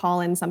trying to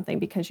call in something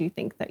because you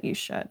think that you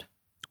should?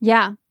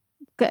 Yeah.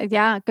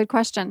 Good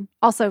question.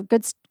 Also,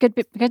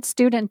 good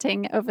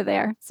studenting over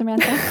there,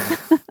 Samantha.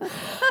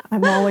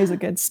 I'm always a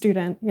good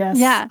student. Yes.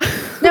 Yeah.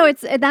 No,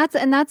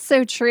 that's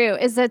so true.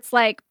 It's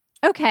like,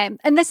 okay,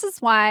 and this is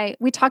why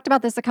we talked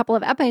about this a couple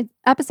of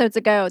episodes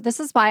ago. This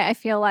is why I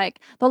feel like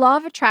the law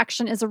of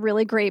attraction is a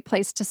really great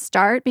place to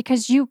start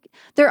because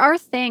there are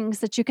things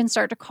that you can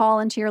start to call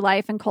into your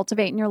life and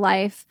cultivate in your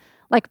life,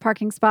 like a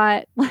parking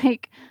spot,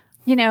 like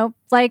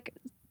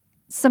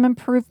some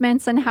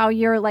improvements in how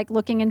you're like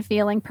looking and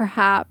feeling,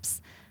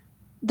 perhaps.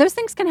 Those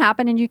things can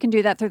happen, and you can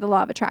do that through the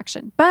law of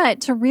attraction.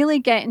 But to really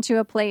get into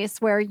a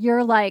place where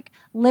you're like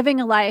living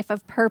a life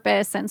of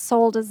purpose and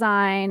soul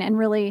design and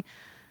really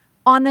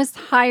on this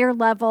higher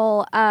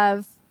level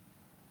of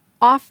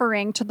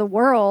offering to the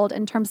world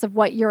in terms of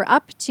what you're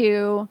up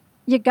to,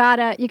 you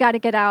gotta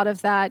get out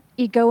of that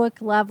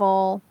egoic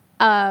level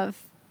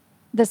of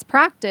this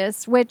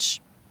practice, which,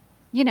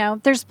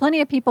 there's plenty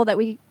of people that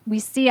we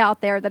see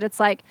out there that it's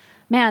like,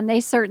 man,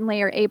 they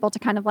certainly are able to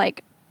kind of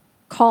like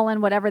call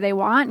in whatever they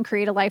want and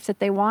create a life that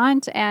they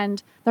want.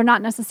 And they're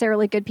not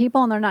necessarily good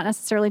people, and they're not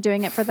necessarily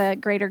doing it for the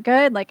greater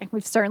good. Like,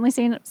 we've certainly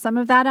seen some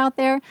of that out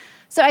there.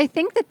 So I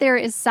think that there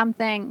is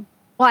something,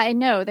 well, I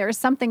know there is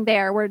something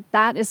there where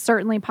that is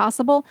certainly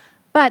possible.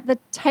 But the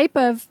type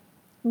of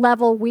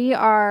level we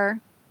are,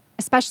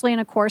 especially in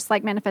a course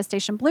like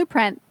Manifestation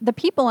Blueprint, the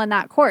people in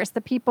that course,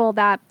 the people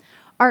that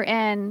are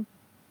in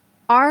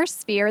our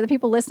sphere, the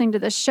people listening to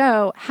this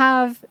show,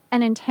 have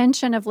an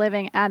intention of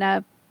living on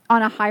a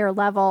higher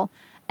level.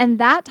 And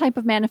that type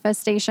of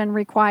manifestation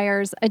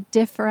requires a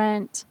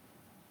different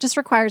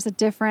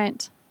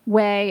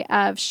way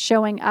of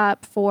showing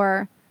up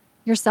for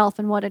yourself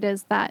and what it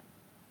is that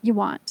you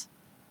want.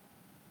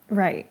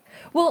 Right.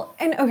 Well,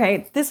 and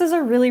okay, this is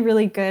a really,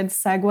 really good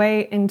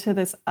segue into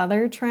this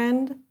other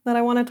trend that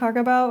I want to talk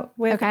about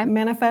with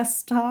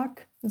Manifest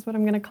Talk, is what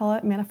I'm going to call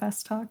it,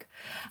 Manifest Talk.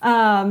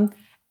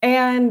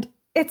 And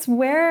it's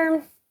where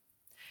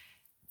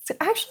it's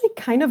actually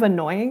kind of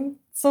annoying.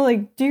 So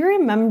like, do you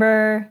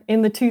remember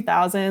in the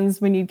 2000s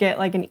when you get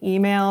like an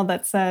email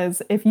that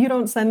says, if you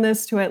don't send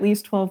this to at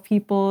least 12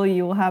 people,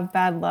 you will have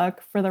bad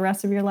luck for the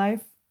rest of your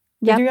life?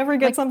 Did you ever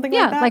get something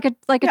like that? Yeah,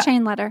 like a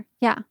chain letter.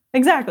 Yeah.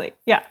 Exactly.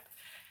 Yeah.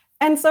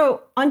 And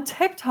so on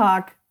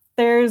TikTok,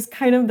 there's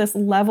kind of this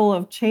level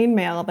of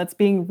chainmail that's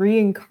being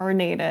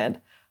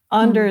reincarnated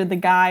under the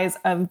guise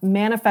of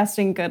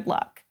manifesting good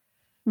luck.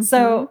 Mm-hmm.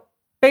 So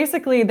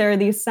basically, there are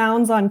these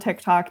sounds on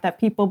TikTok that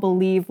people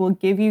believe will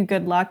give you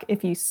good luck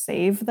if you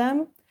save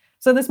them.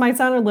 So this might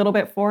sound a little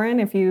bit foreign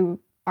if you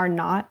are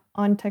not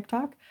on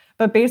TikTok.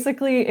 But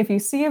basically, if you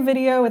see a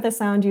video with a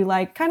sound you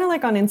like, kind of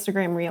like on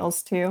Instagram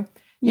Reels too,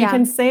 you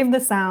can save the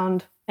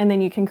sound and then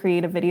you can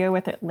create a video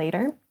with it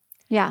later.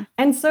 Yeah.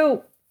 And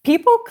so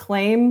people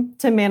claim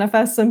to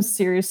manifest some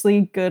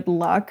seriously good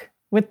luck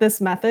with this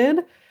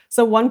method.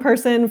 So one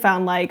person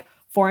found like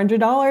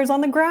 $400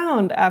 on the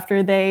ground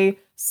after they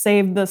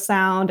saved the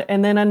sound.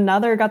 And then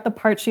another got the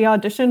part she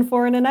auditioned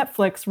for in a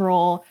Netflix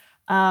role.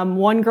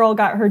 One girl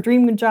got her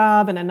dream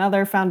job and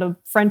another found a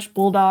French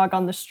bulldog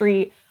on the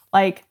street.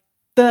 Like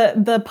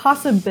the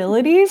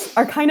possibilities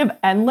are kind of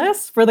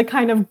endless for the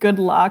kind of good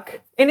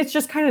luck. And it's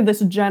just kind of this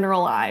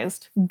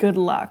generalized good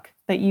luck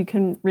that you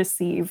can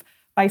receive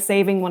by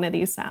saving one of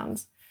these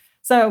sounds.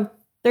 So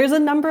there's a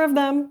number of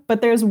them,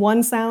 but there's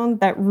one sound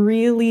that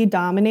really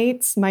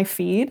dominates my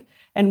feed.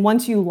 And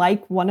once you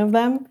like one of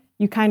them,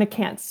 you kind of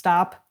can't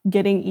stop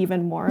getting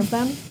even more of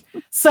them.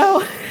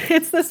 So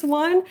it's this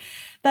one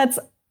that's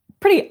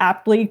pretty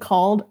aptly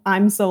called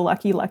I'm So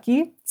Lucky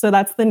Lucky. So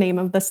that's the name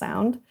of the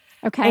sound.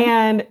 Okay.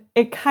 And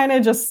it kind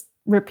of just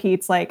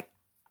repeats like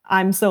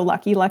I'm so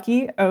lucky,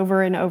 lucky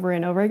over and over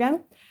and over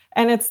again.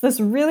 And it's this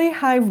really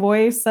high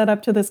voice set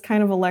up to this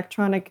kind of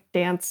electronic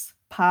dance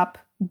pop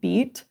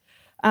beat.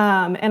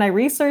 And I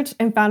researched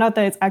and found out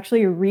that it's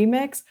actually a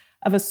remix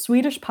of a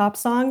Swedish pop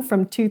song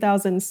from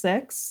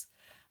 2006.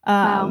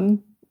 Wow.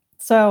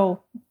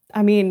 So,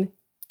 I mean,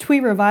 Twee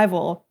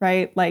Revival,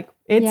 right? Like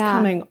it's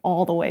coming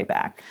all the way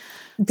back.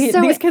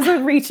 These kids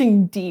are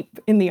reaching deep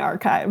in the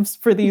archives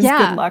for these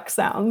good luck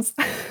sounds.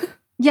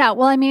 Yeah,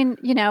 well, I mean,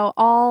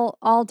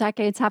 all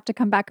decades have to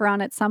come back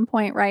around at some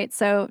point, right?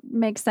 So it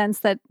makes sense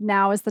that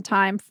now is the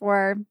time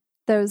for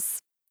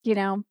those,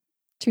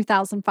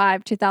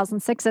 2005,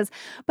 2006s.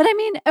 But I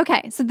mean,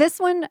 okay, so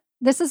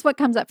this is what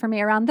comes up for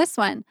me around this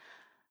one.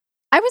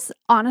 I was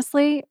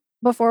honestly,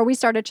 before we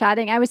started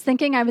chatting, I was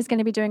thinking I was going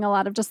to be doing a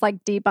lot of just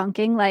like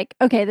debunking, like,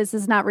 okay, this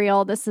is not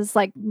real. This is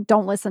like,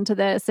 don't listen to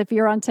this. If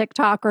you're on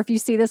TikTok or if you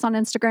see this on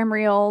Instagram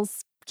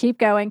Reels, keep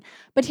going.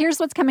 But here's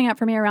what's coming up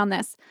for me around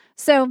this.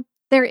 So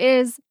there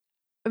is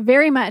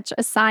very much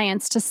a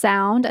science to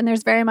sound, and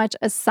there's very much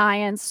a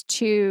science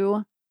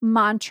to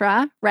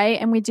mantra, right?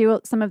 And we do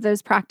some of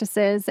those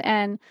practices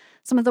and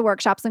some of the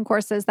workshops and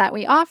courses that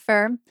we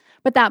offer.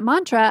 But that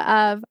mantra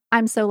of,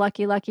 I'm so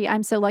lucky, lucky,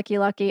 I'm so lucky,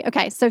 lucky.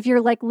 Okay, so if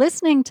you're like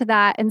listening to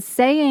that and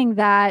saying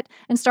that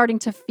and starting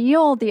to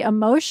feel the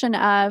emotion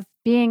of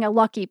being a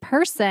lucky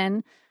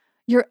person,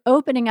 you're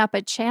opening up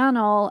a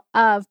channel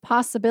of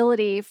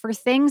possibility for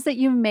things that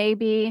you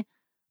maybe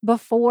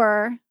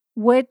before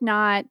would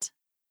not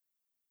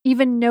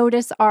even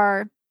notice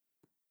are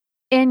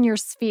in your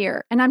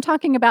sphere. And I'm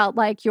talking about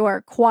like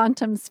your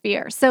quantum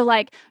sphere. So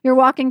like you're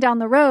walking down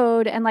the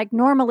road and like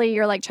normally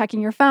you're like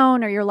checking your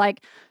phone or you're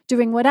like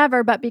doing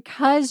whatever, but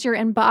because you're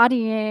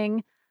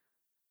embodying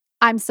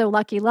I'm so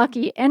lucky,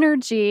 lucky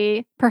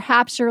energy,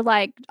 perhaps you're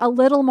like a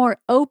little more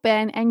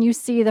open and you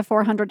see the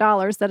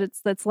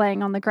 $400 that's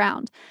laying on the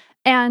ground.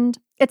 And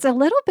it's a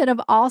little bit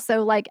of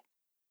also like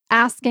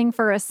asking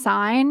for a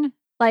sign,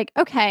 like,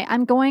 okay,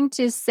 I'm going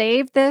to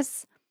save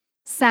this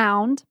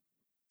sound.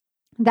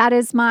 That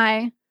is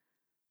my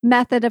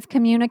method of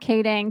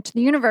communicating to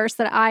the universe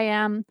that I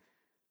am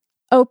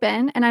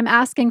open, and I'm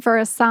asking for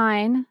a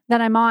sign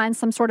that I'm on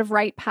some sort of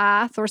right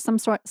path or some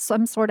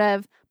sort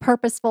of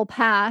purposeful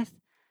path.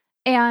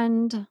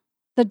 And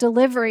the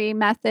delivery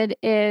method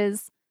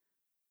is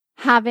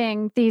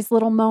having these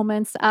little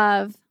moments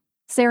of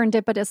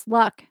serendipitous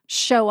luck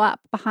show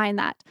up behind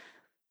that.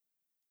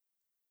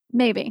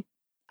 Maybe.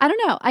 I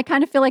don't know. I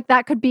kind of feel like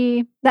that could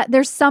be that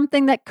there's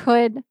something that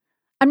could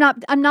I'm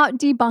not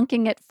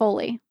debunking it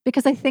fully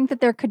because I think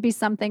that there could be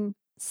something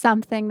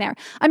there.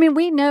 I mean,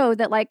 we know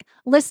that like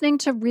listening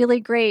to really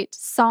great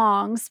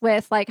songs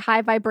with like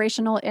high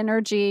vibrational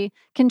energy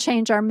can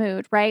change our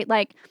mood, right?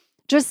 Like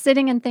just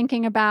sitting and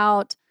thinking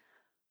about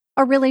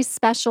a really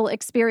special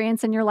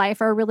experience in your life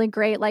or a really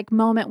great like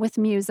moment with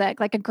music,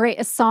 like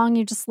a song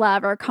you just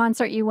love or a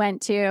concert you went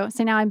to.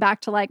 So now I'm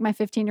back to like my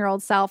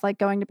 15-year-old self, like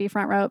going to be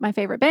front row at my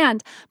favorite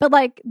band. But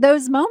like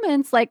those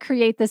moments like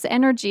create this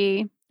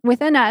energy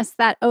within us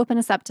that open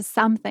us up to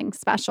something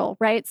special,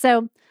 right?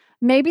 So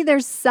maybe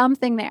there's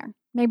something there.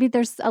 Maybe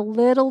there's a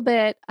little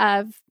bit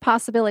of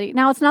possibility.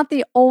 Now, it's not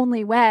the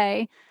only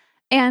way.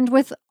 And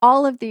with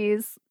all of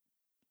these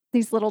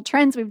little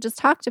trends we've just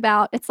talked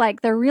about, it's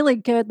like they're really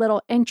good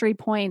little entry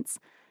points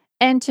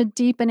into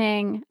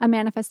deepening a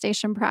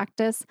manifestation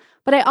practice.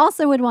 But I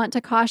also would want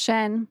to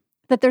caution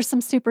that there's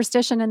some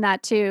superstition in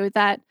that too,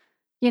 that,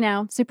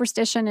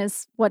 superstition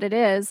is what it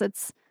is.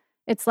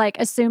 It's like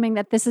assuming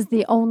that this is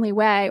the only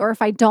way, or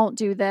if I don't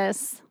do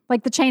this,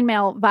 like the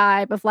chainmail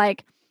vibe of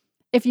like,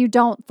 if you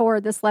don't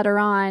forward this letter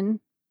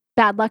on,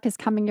 bad luck is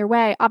coming your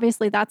way.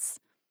 Obviously, that's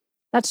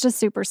just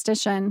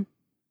superstition.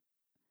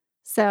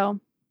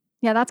 So,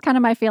 yeah, that's kind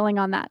of my feeling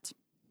on that.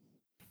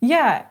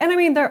 Yeah. And I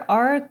mean, there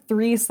are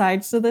 3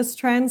 sides to this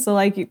trend. So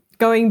like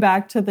going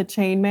back to the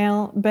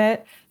chainmail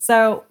bit.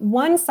 So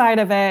one side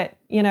of it,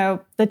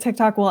 the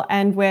TikTok will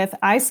end with,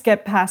 I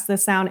skipped past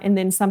this sound and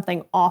then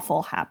something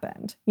awful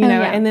happened,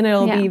 and then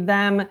it'll be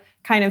them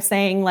kind of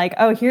saying like,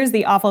 oh, here's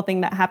the awful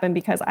thing that happened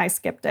because I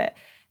skipped it.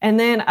 And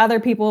then other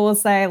people will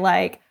say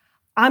like,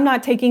 I'm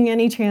not taking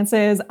any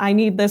chances. I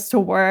need this to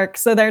work.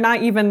 So they're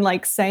not even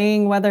like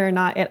saying whether or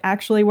not it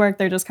actually worked.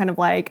 They're just kind of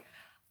like,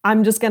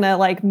 I'm just going to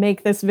like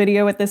make this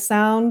video with this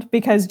sound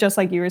because just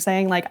like you were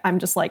saying, like, I'm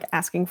just like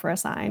asking for a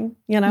sign,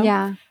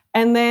 Yeah.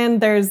 And then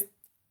there's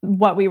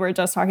what we were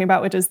just talking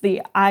about, which is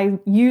I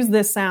use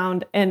this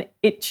sound and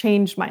it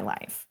changed my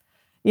life,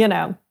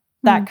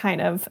 that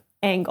kind of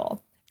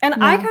angle. And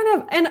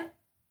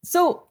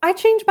so I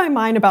changed my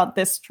mind about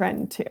this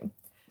trend too,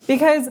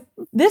 because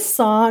this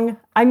song,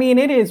 I mean,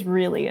 it is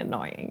really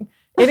annoying.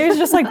 It is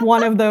just like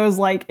one of those,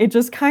 like, it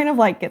just kind of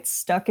like gets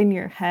stuck in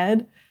your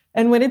head.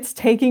 And when it's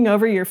taking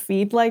over your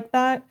feed like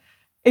that,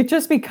 it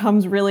just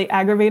becomes really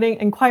aggravating.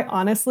 And quite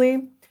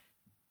honestly,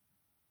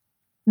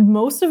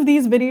 most of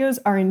these videos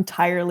are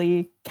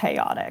entirely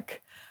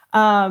chaotic.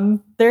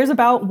 There's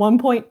about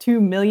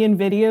 1.2 million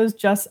videos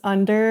just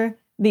under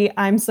the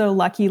I'm so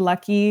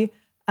lucky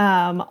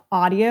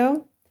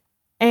audio.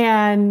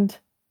 And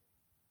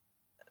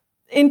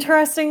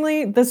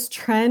interestingly, this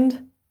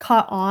trend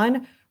caught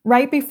on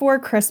right before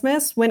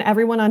Christmas when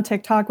everyone on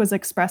TikTok was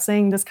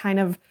expressing this kind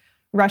of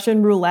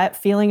Russian roulette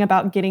feeling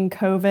about getting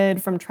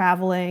COVID from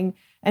traveling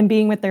and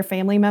being with their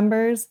family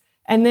members.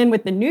 And then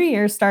with the new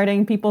year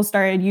starting, people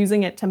started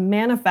using it to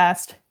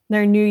manifest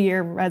their new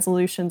year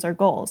resolutions or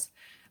goals.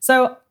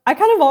 So I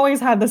kind of always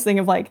had this thing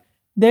of like,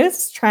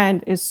 this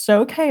trend is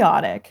so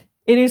chaotic.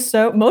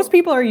 Most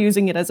people are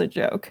using it as a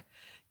joke,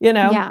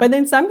 Yeah. But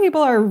then some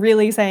people are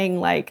really saying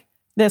like,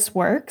 this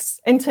works.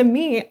 And to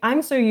me,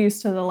 I'm so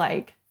used to the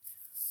like,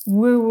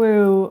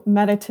 woo-woo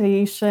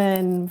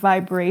meditation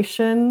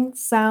vibration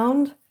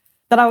sound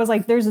that I was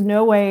like, there's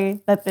no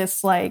way that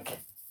this like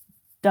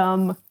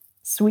dumb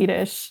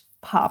Swedish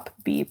pop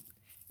beat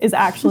is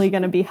actually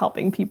going to be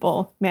helping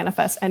people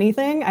manifest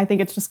anything. I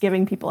think it's just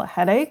giving people a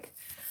headache.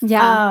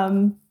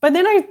 Yeah. But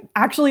then I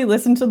actually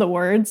listened to the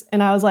words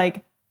and I was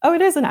like, oh,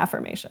 it is an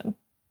affirmation.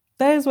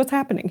 That is what's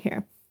happening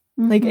here.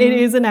 Mm-hmm. Like it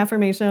is an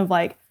affirmation of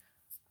like,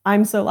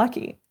 I'm so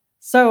lucky.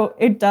 So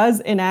it does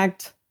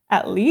enact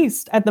at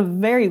the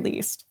very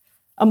least,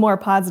 a more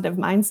positive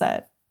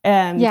mindset.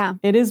 And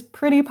it is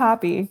pretty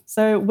poppy.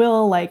 So it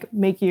will like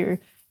make your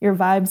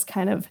vibes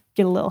kind of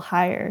get a little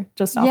higher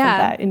just off of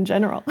that in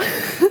general.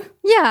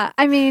 Yeah.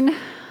 I mean,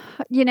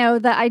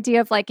 the idea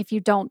of like, if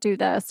you don't do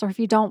this or if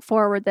you don't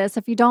forward this,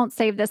 if you don't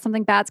save this,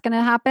 something bad's going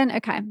to happen.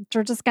 Okay.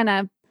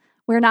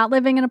 We're not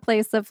living in a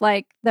place of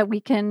like that we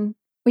can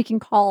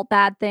call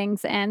bad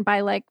things in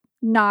by like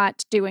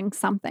not doing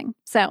something.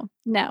 So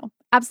no,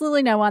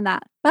 absolutely no on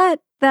that.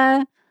 But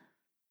the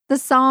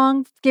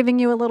song giving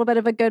you a little bit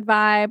of a good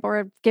vibe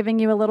or giving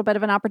you a little bit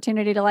of an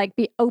opportunity to like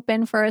be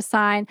open for a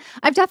sign.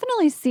 I've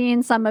definitely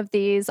seen some of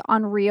these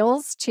on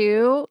Reels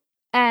too.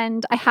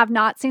 And I have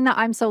not seen the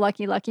I'm So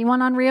Lucky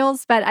one on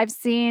Reels, but I've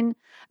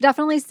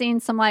definitely seen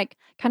some like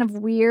kind of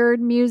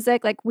weird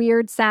music, like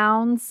weird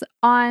sounds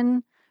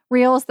on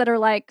Reels that are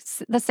like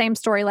the same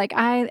story. Like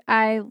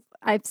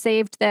I've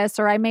saved this,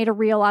 or I made a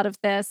reel out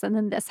of this, and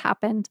then this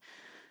happened.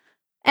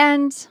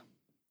 And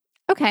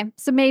okay,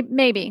 so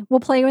maybe we'll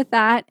play with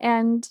that.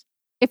 And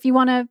if you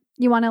want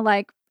to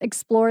like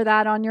explore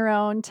that on your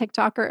own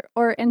TikTok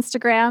or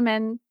Instagram,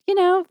 and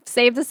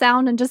save the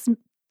sound and just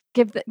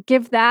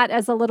give that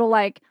as a little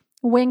like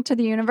wink to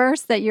the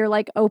universe that you're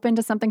like open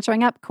to something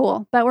showing up.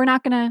 Cool. But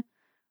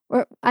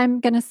I'm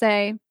going to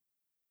say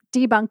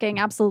debunking,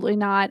 absolutely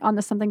not, on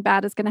the something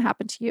bad is going to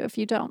happen to you if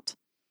you don't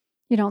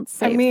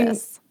save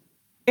this.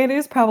 It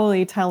is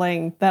probably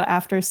telling that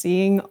after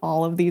seeing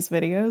all of these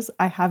videos,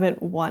 I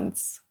haven't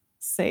once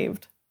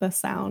saved the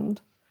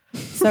sound.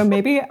 So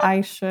maybe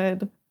I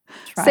should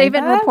try save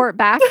that. it and report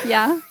back.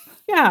 Yeah.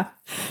 Yeah.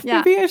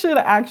 Maybe I should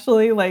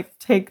actually like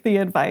take the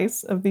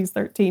advice of these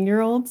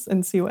 13-year-olds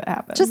and see what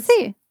happens. Just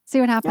see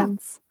what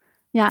happens.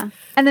 Yeah.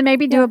 And then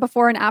maybe do a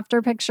before and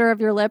after picture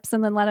of your lips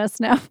and then let us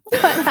know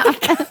what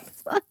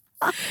happens.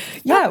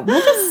 Yeah,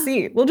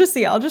 we'll just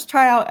see. I'll just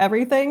try out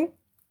everything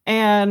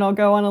and I'll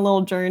go on a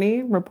little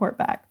journey, report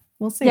back.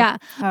 We'll see. Yeah.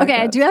 Okay,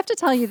 I do have to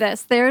tell you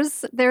this.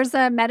 There's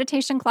a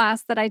meditation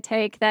class that I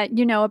take that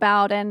you know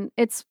about, and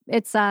it's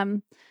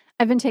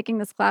I've been taking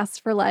this class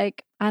for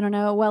like, I don't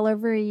know, well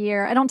over a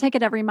year. I don't take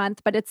it every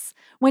month, but it's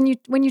when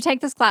you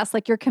take this class,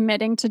 like you're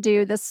committing to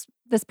do this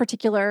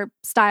particular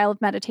style of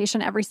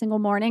meditation every single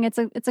morning. It's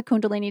a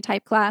Kundalini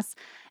type class.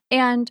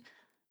 And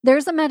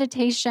there's a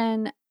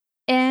meditation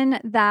in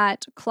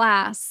that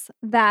class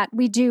that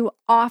we do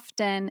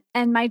often.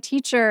 And my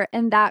teacher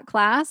in that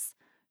class,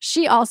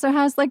 she also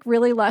has like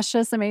really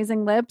luscious,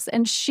 amazing lips.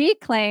 And she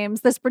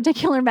claims this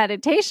particular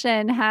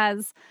meditation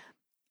has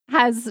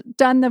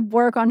done the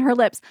work on her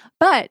lips.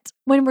 But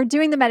when we're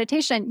doing the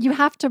meditation, you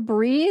have to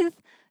breathe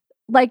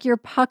like you're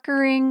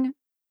puckering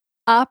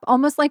up,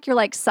 almost like you're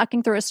like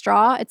sucking through a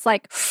straw. It's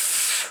like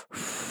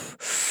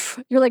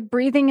you're like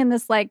breathing in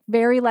this like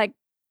very like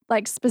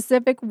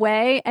specific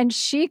way. And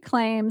she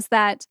claims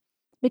that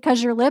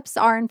because your lips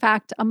are in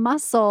fact a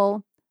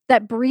muscle,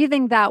 that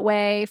breathing that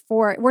way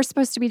we're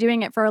supposed to be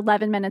doing it for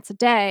 11 minutes a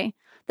day,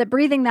 that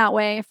breathing that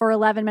way for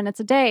 11 minutes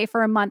a day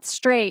for a month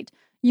straight,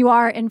 you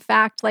are in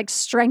fact like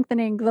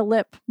strengthening the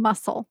lip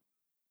muscle.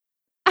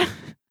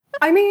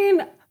 I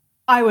mean,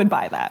 I would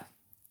buy that.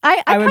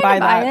 I would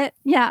buy it.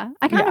 Yeah,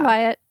 I kind of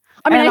buy it.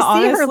 I mean, I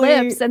see her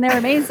lips and they're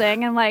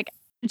amazing. And like,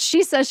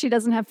 she says she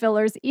doesn't have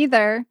fillers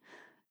either.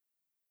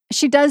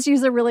 She does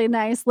use a really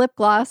nice lip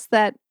gloss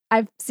that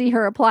I see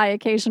her apply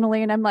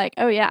occasionally. And I'm like,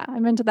 oh yeah,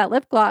 I'm into that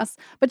lip gloss.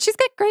 But she's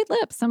got great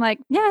lips. I'm like,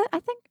 yeah, I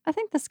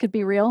think this could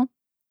be real.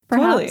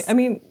 Perhaps. Totally. I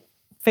mean,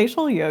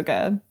 facial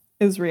yoga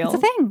is real. It's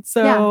a thing.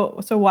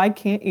 So why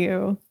can't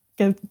you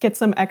get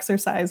some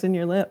exercise in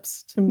your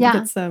lips to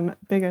get some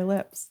bigger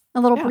lips?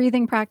 A little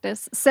breathing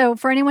practice. So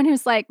for anyone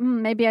who's like,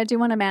 maybe I do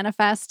want to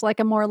manifest like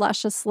a more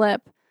luscious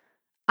lip,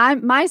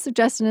 my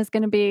suggestion is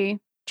going to be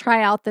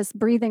try out this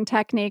breathing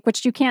technique,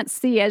 which you can't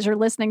see as you're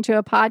listening to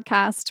a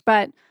podcast,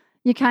 but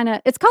you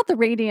it's called the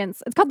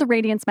Radiance. It's called the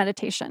Radiance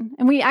meditation.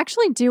 And we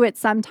actually do it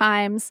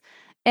sometimes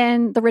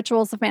in the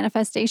Rituals of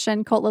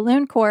Manifestation Colt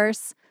LaLune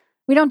course.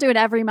 We don't do it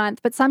every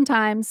month, but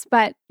sometimes.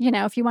 But,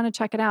 if you want to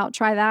check it out,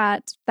 try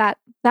that.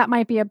 That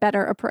might be a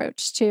better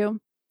approach to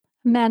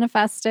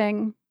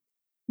manifesting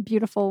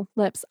beautiful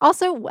lips.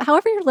 Also,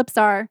 however your lips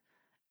are,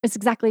 it's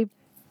exactly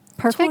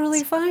perfect.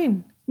 Totally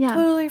fine. Yeah.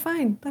 Totally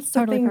fine. That's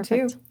totally the thing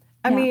perfect. Too.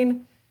 I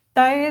mean,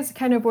 that is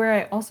kind of where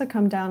I also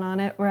come down on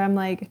it, where I'm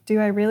like, do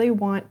I really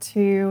want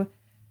to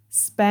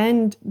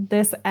spend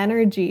this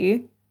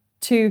energy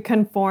to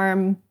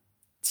conform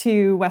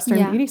to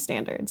Western beauty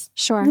standards?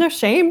 Sure. No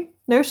shame.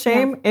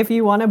 If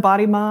you want a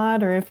body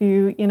mod or if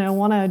you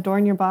want to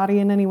adorn your body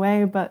in any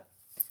way, but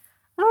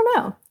I don't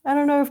know. I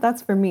don't know if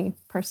that's for me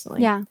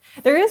personally. Yeah.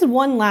 There is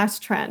one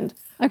last trend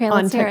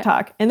on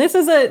TikTok. And this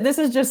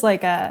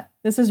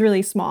is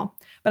really small,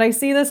 but I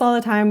see this all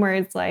the time where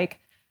it's like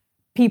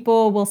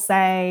people will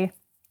say,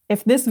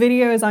 if this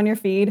video is on your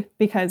feed,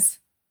 because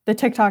the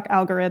TikTok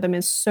algorithm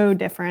is so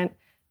different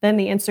than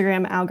the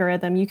Instagram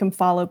algorithm, you can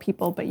follow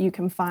people, but you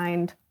can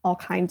find all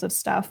kinds of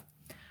stuff.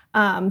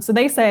 So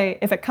they say,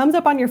 if it comes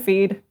up on your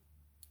feed,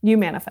 you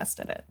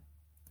manifested it.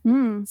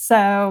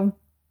 So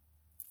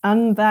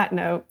on that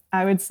note,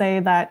 I would say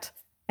that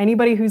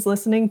anybody who's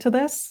listening to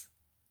this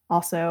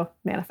also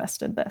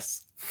manifested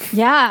this.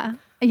 Yeah,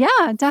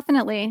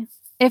 definitely.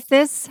 If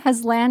this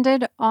has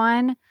landed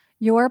on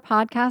your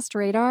podcast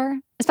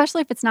radar,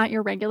 especially if it's not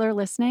your regular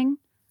listening,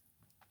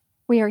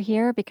 we are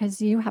here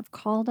because you have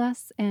called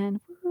us and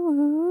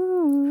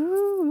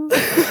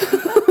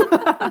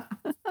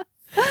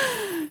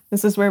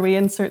this is where we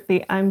insert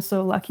the I'm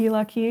so lucky or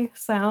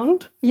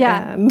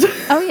Yeah.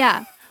 Oh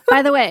yeah.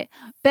 By the way,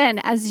 Ben,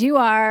 as you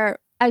are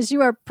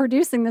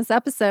producing this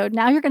episode,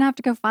 now you're going to have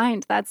to go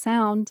find that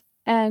sound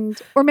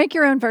or make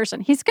your own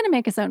version. He's going to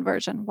make his own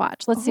version.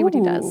 Watch. Let's see what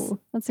he does.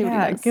 Let's see what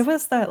he does. Give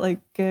us that like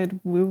good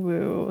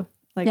woo-woo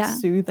like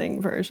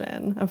soothing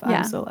version of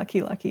I'm So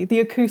Lucky Lucky, the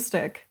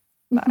acoustic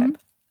vibe.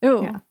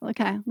 Ooh,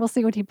 okay. We'll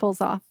see what he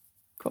pulls off.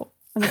 Cool.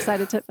 I'm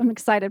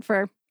excited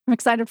for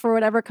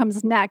whatever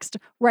comes next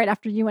right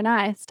after you and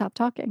I stop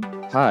talking.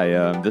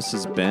 Hi, this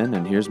is Ben,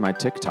 and here's my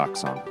TikTok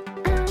song.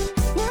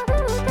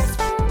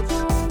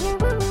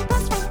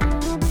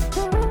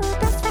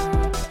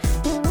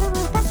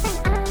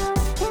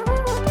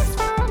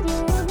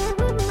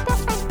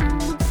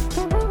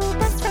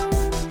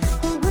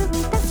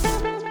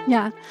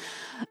 Yeah.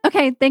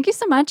 Okay. Thank you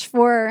so much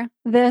for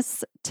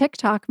this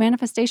TikTok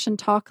manifestation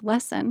talk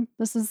lesson.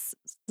 This is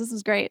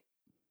great.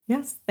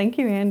 Yes. Thank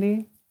you,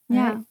 Andy.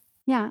 Yeah. Right.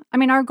 Yeah. I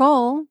mean, our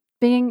goal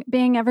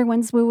being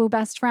everyone's woo-woo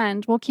best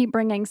friend, we'll keep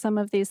bringing some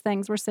of these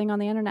things we're seeing on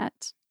the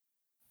internet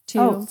to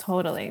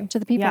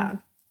the people. Yeah.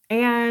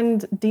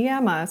 And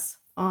DM us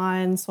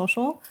on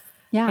social.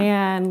 Yeah.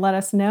 And let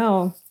us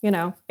know,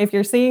 if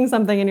you're seeing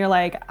something and you're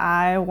like,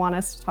 I want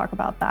us to talk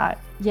about that.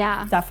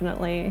 Yeah.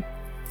 Definitely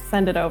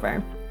send it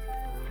over.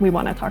 We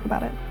want to talk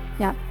about it.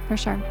 Yeah, for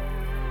sure.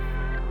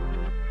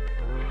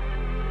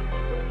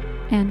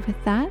 And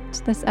with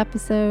that, this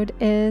episode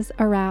is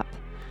a wrap.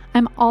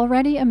 I'm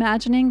already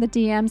imagining the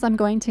DMs I'm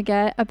going to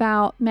get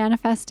about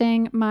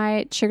manifesting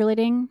my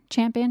cheerleading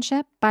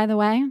championship. By the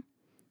way,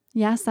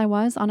 yes, I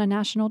was on a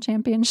national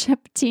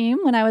championship team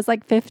when I was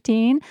like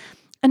 15.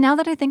 And now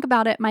that I think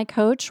about it, my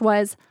coach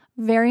was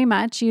very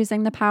much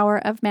using the power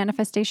of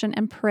manifestation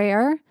and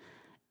prayer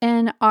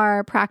in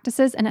our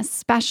practices, and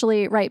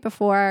especially right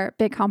before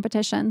big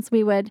competitions.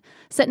 We would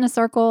sit in a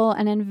circle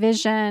and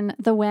envision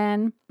the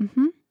win.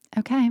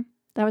 Okay.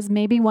 That was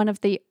maybe one of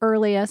the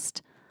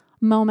earliest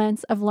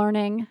moments of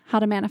learning how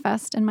to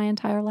manifest in my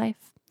entire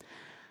life.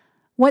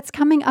 What's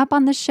coming up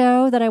on the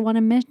show that I want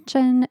to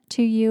mention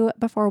to you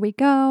before we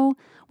go?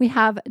 We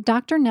have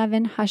Dr.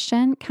 Nevin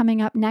Hushin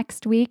coming up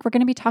next week. We're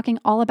going to be talking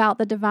all about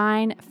the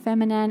divine,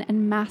 feminine,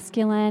 and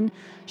masculine.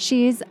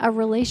 She's a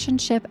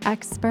relationship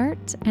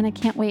expert, and I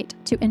can't wait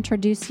to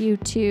introduce you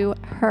to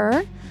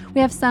her.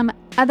 We have some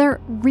other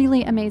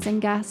really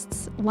amazing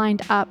guests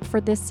lined up for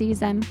this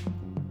season.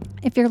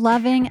 If you're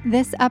loving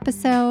this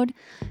episode,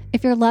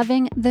 if you're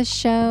loving this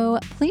show,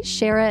 please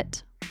share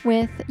it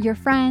with your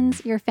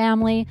friends, your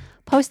family.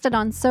 Post it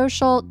on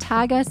social.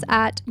 Tag us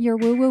at Your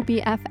Woo Woo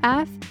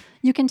BFF.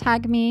 You can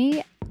tag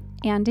me,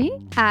 Andy,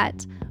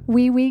 at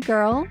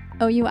WeWeGirl,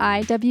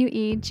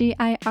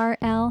 OUIWEGIRL.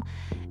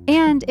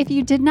 And if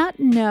you did not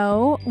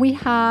know, we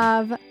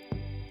have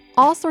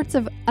all sorts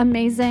of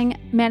amazing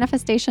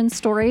manifestation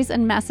stories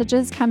and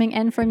messages coming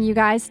in from you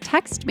guys.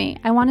 Text me.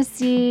 I want to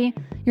see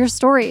your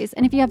stories.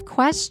 And if you have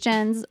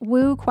questions,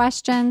 woo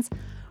questions,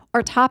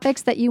 or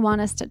topics that you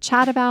want us to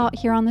chat about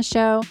here on the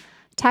show,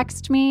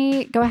 text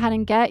me. Go ahead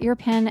and get your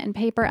pen and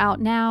paper out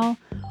now,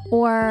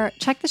 or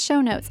check the show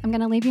notes. I'm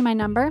going to leave you my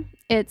number.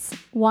 It's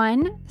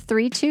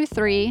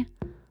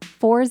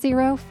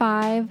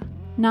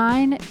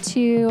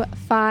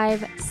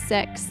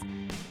 1-323-405-9256.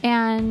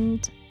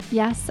 And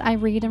yes, I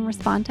read and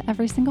respond to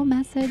every single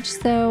message,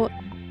 so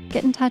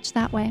get in touch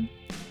that way.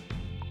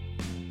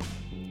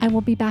 I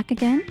will be back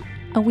again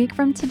a week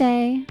from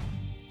today.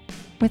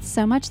 With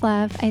so much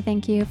love, I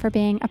thank you for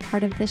being a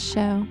part of this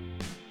show.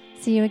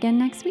 See you again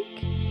next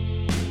week.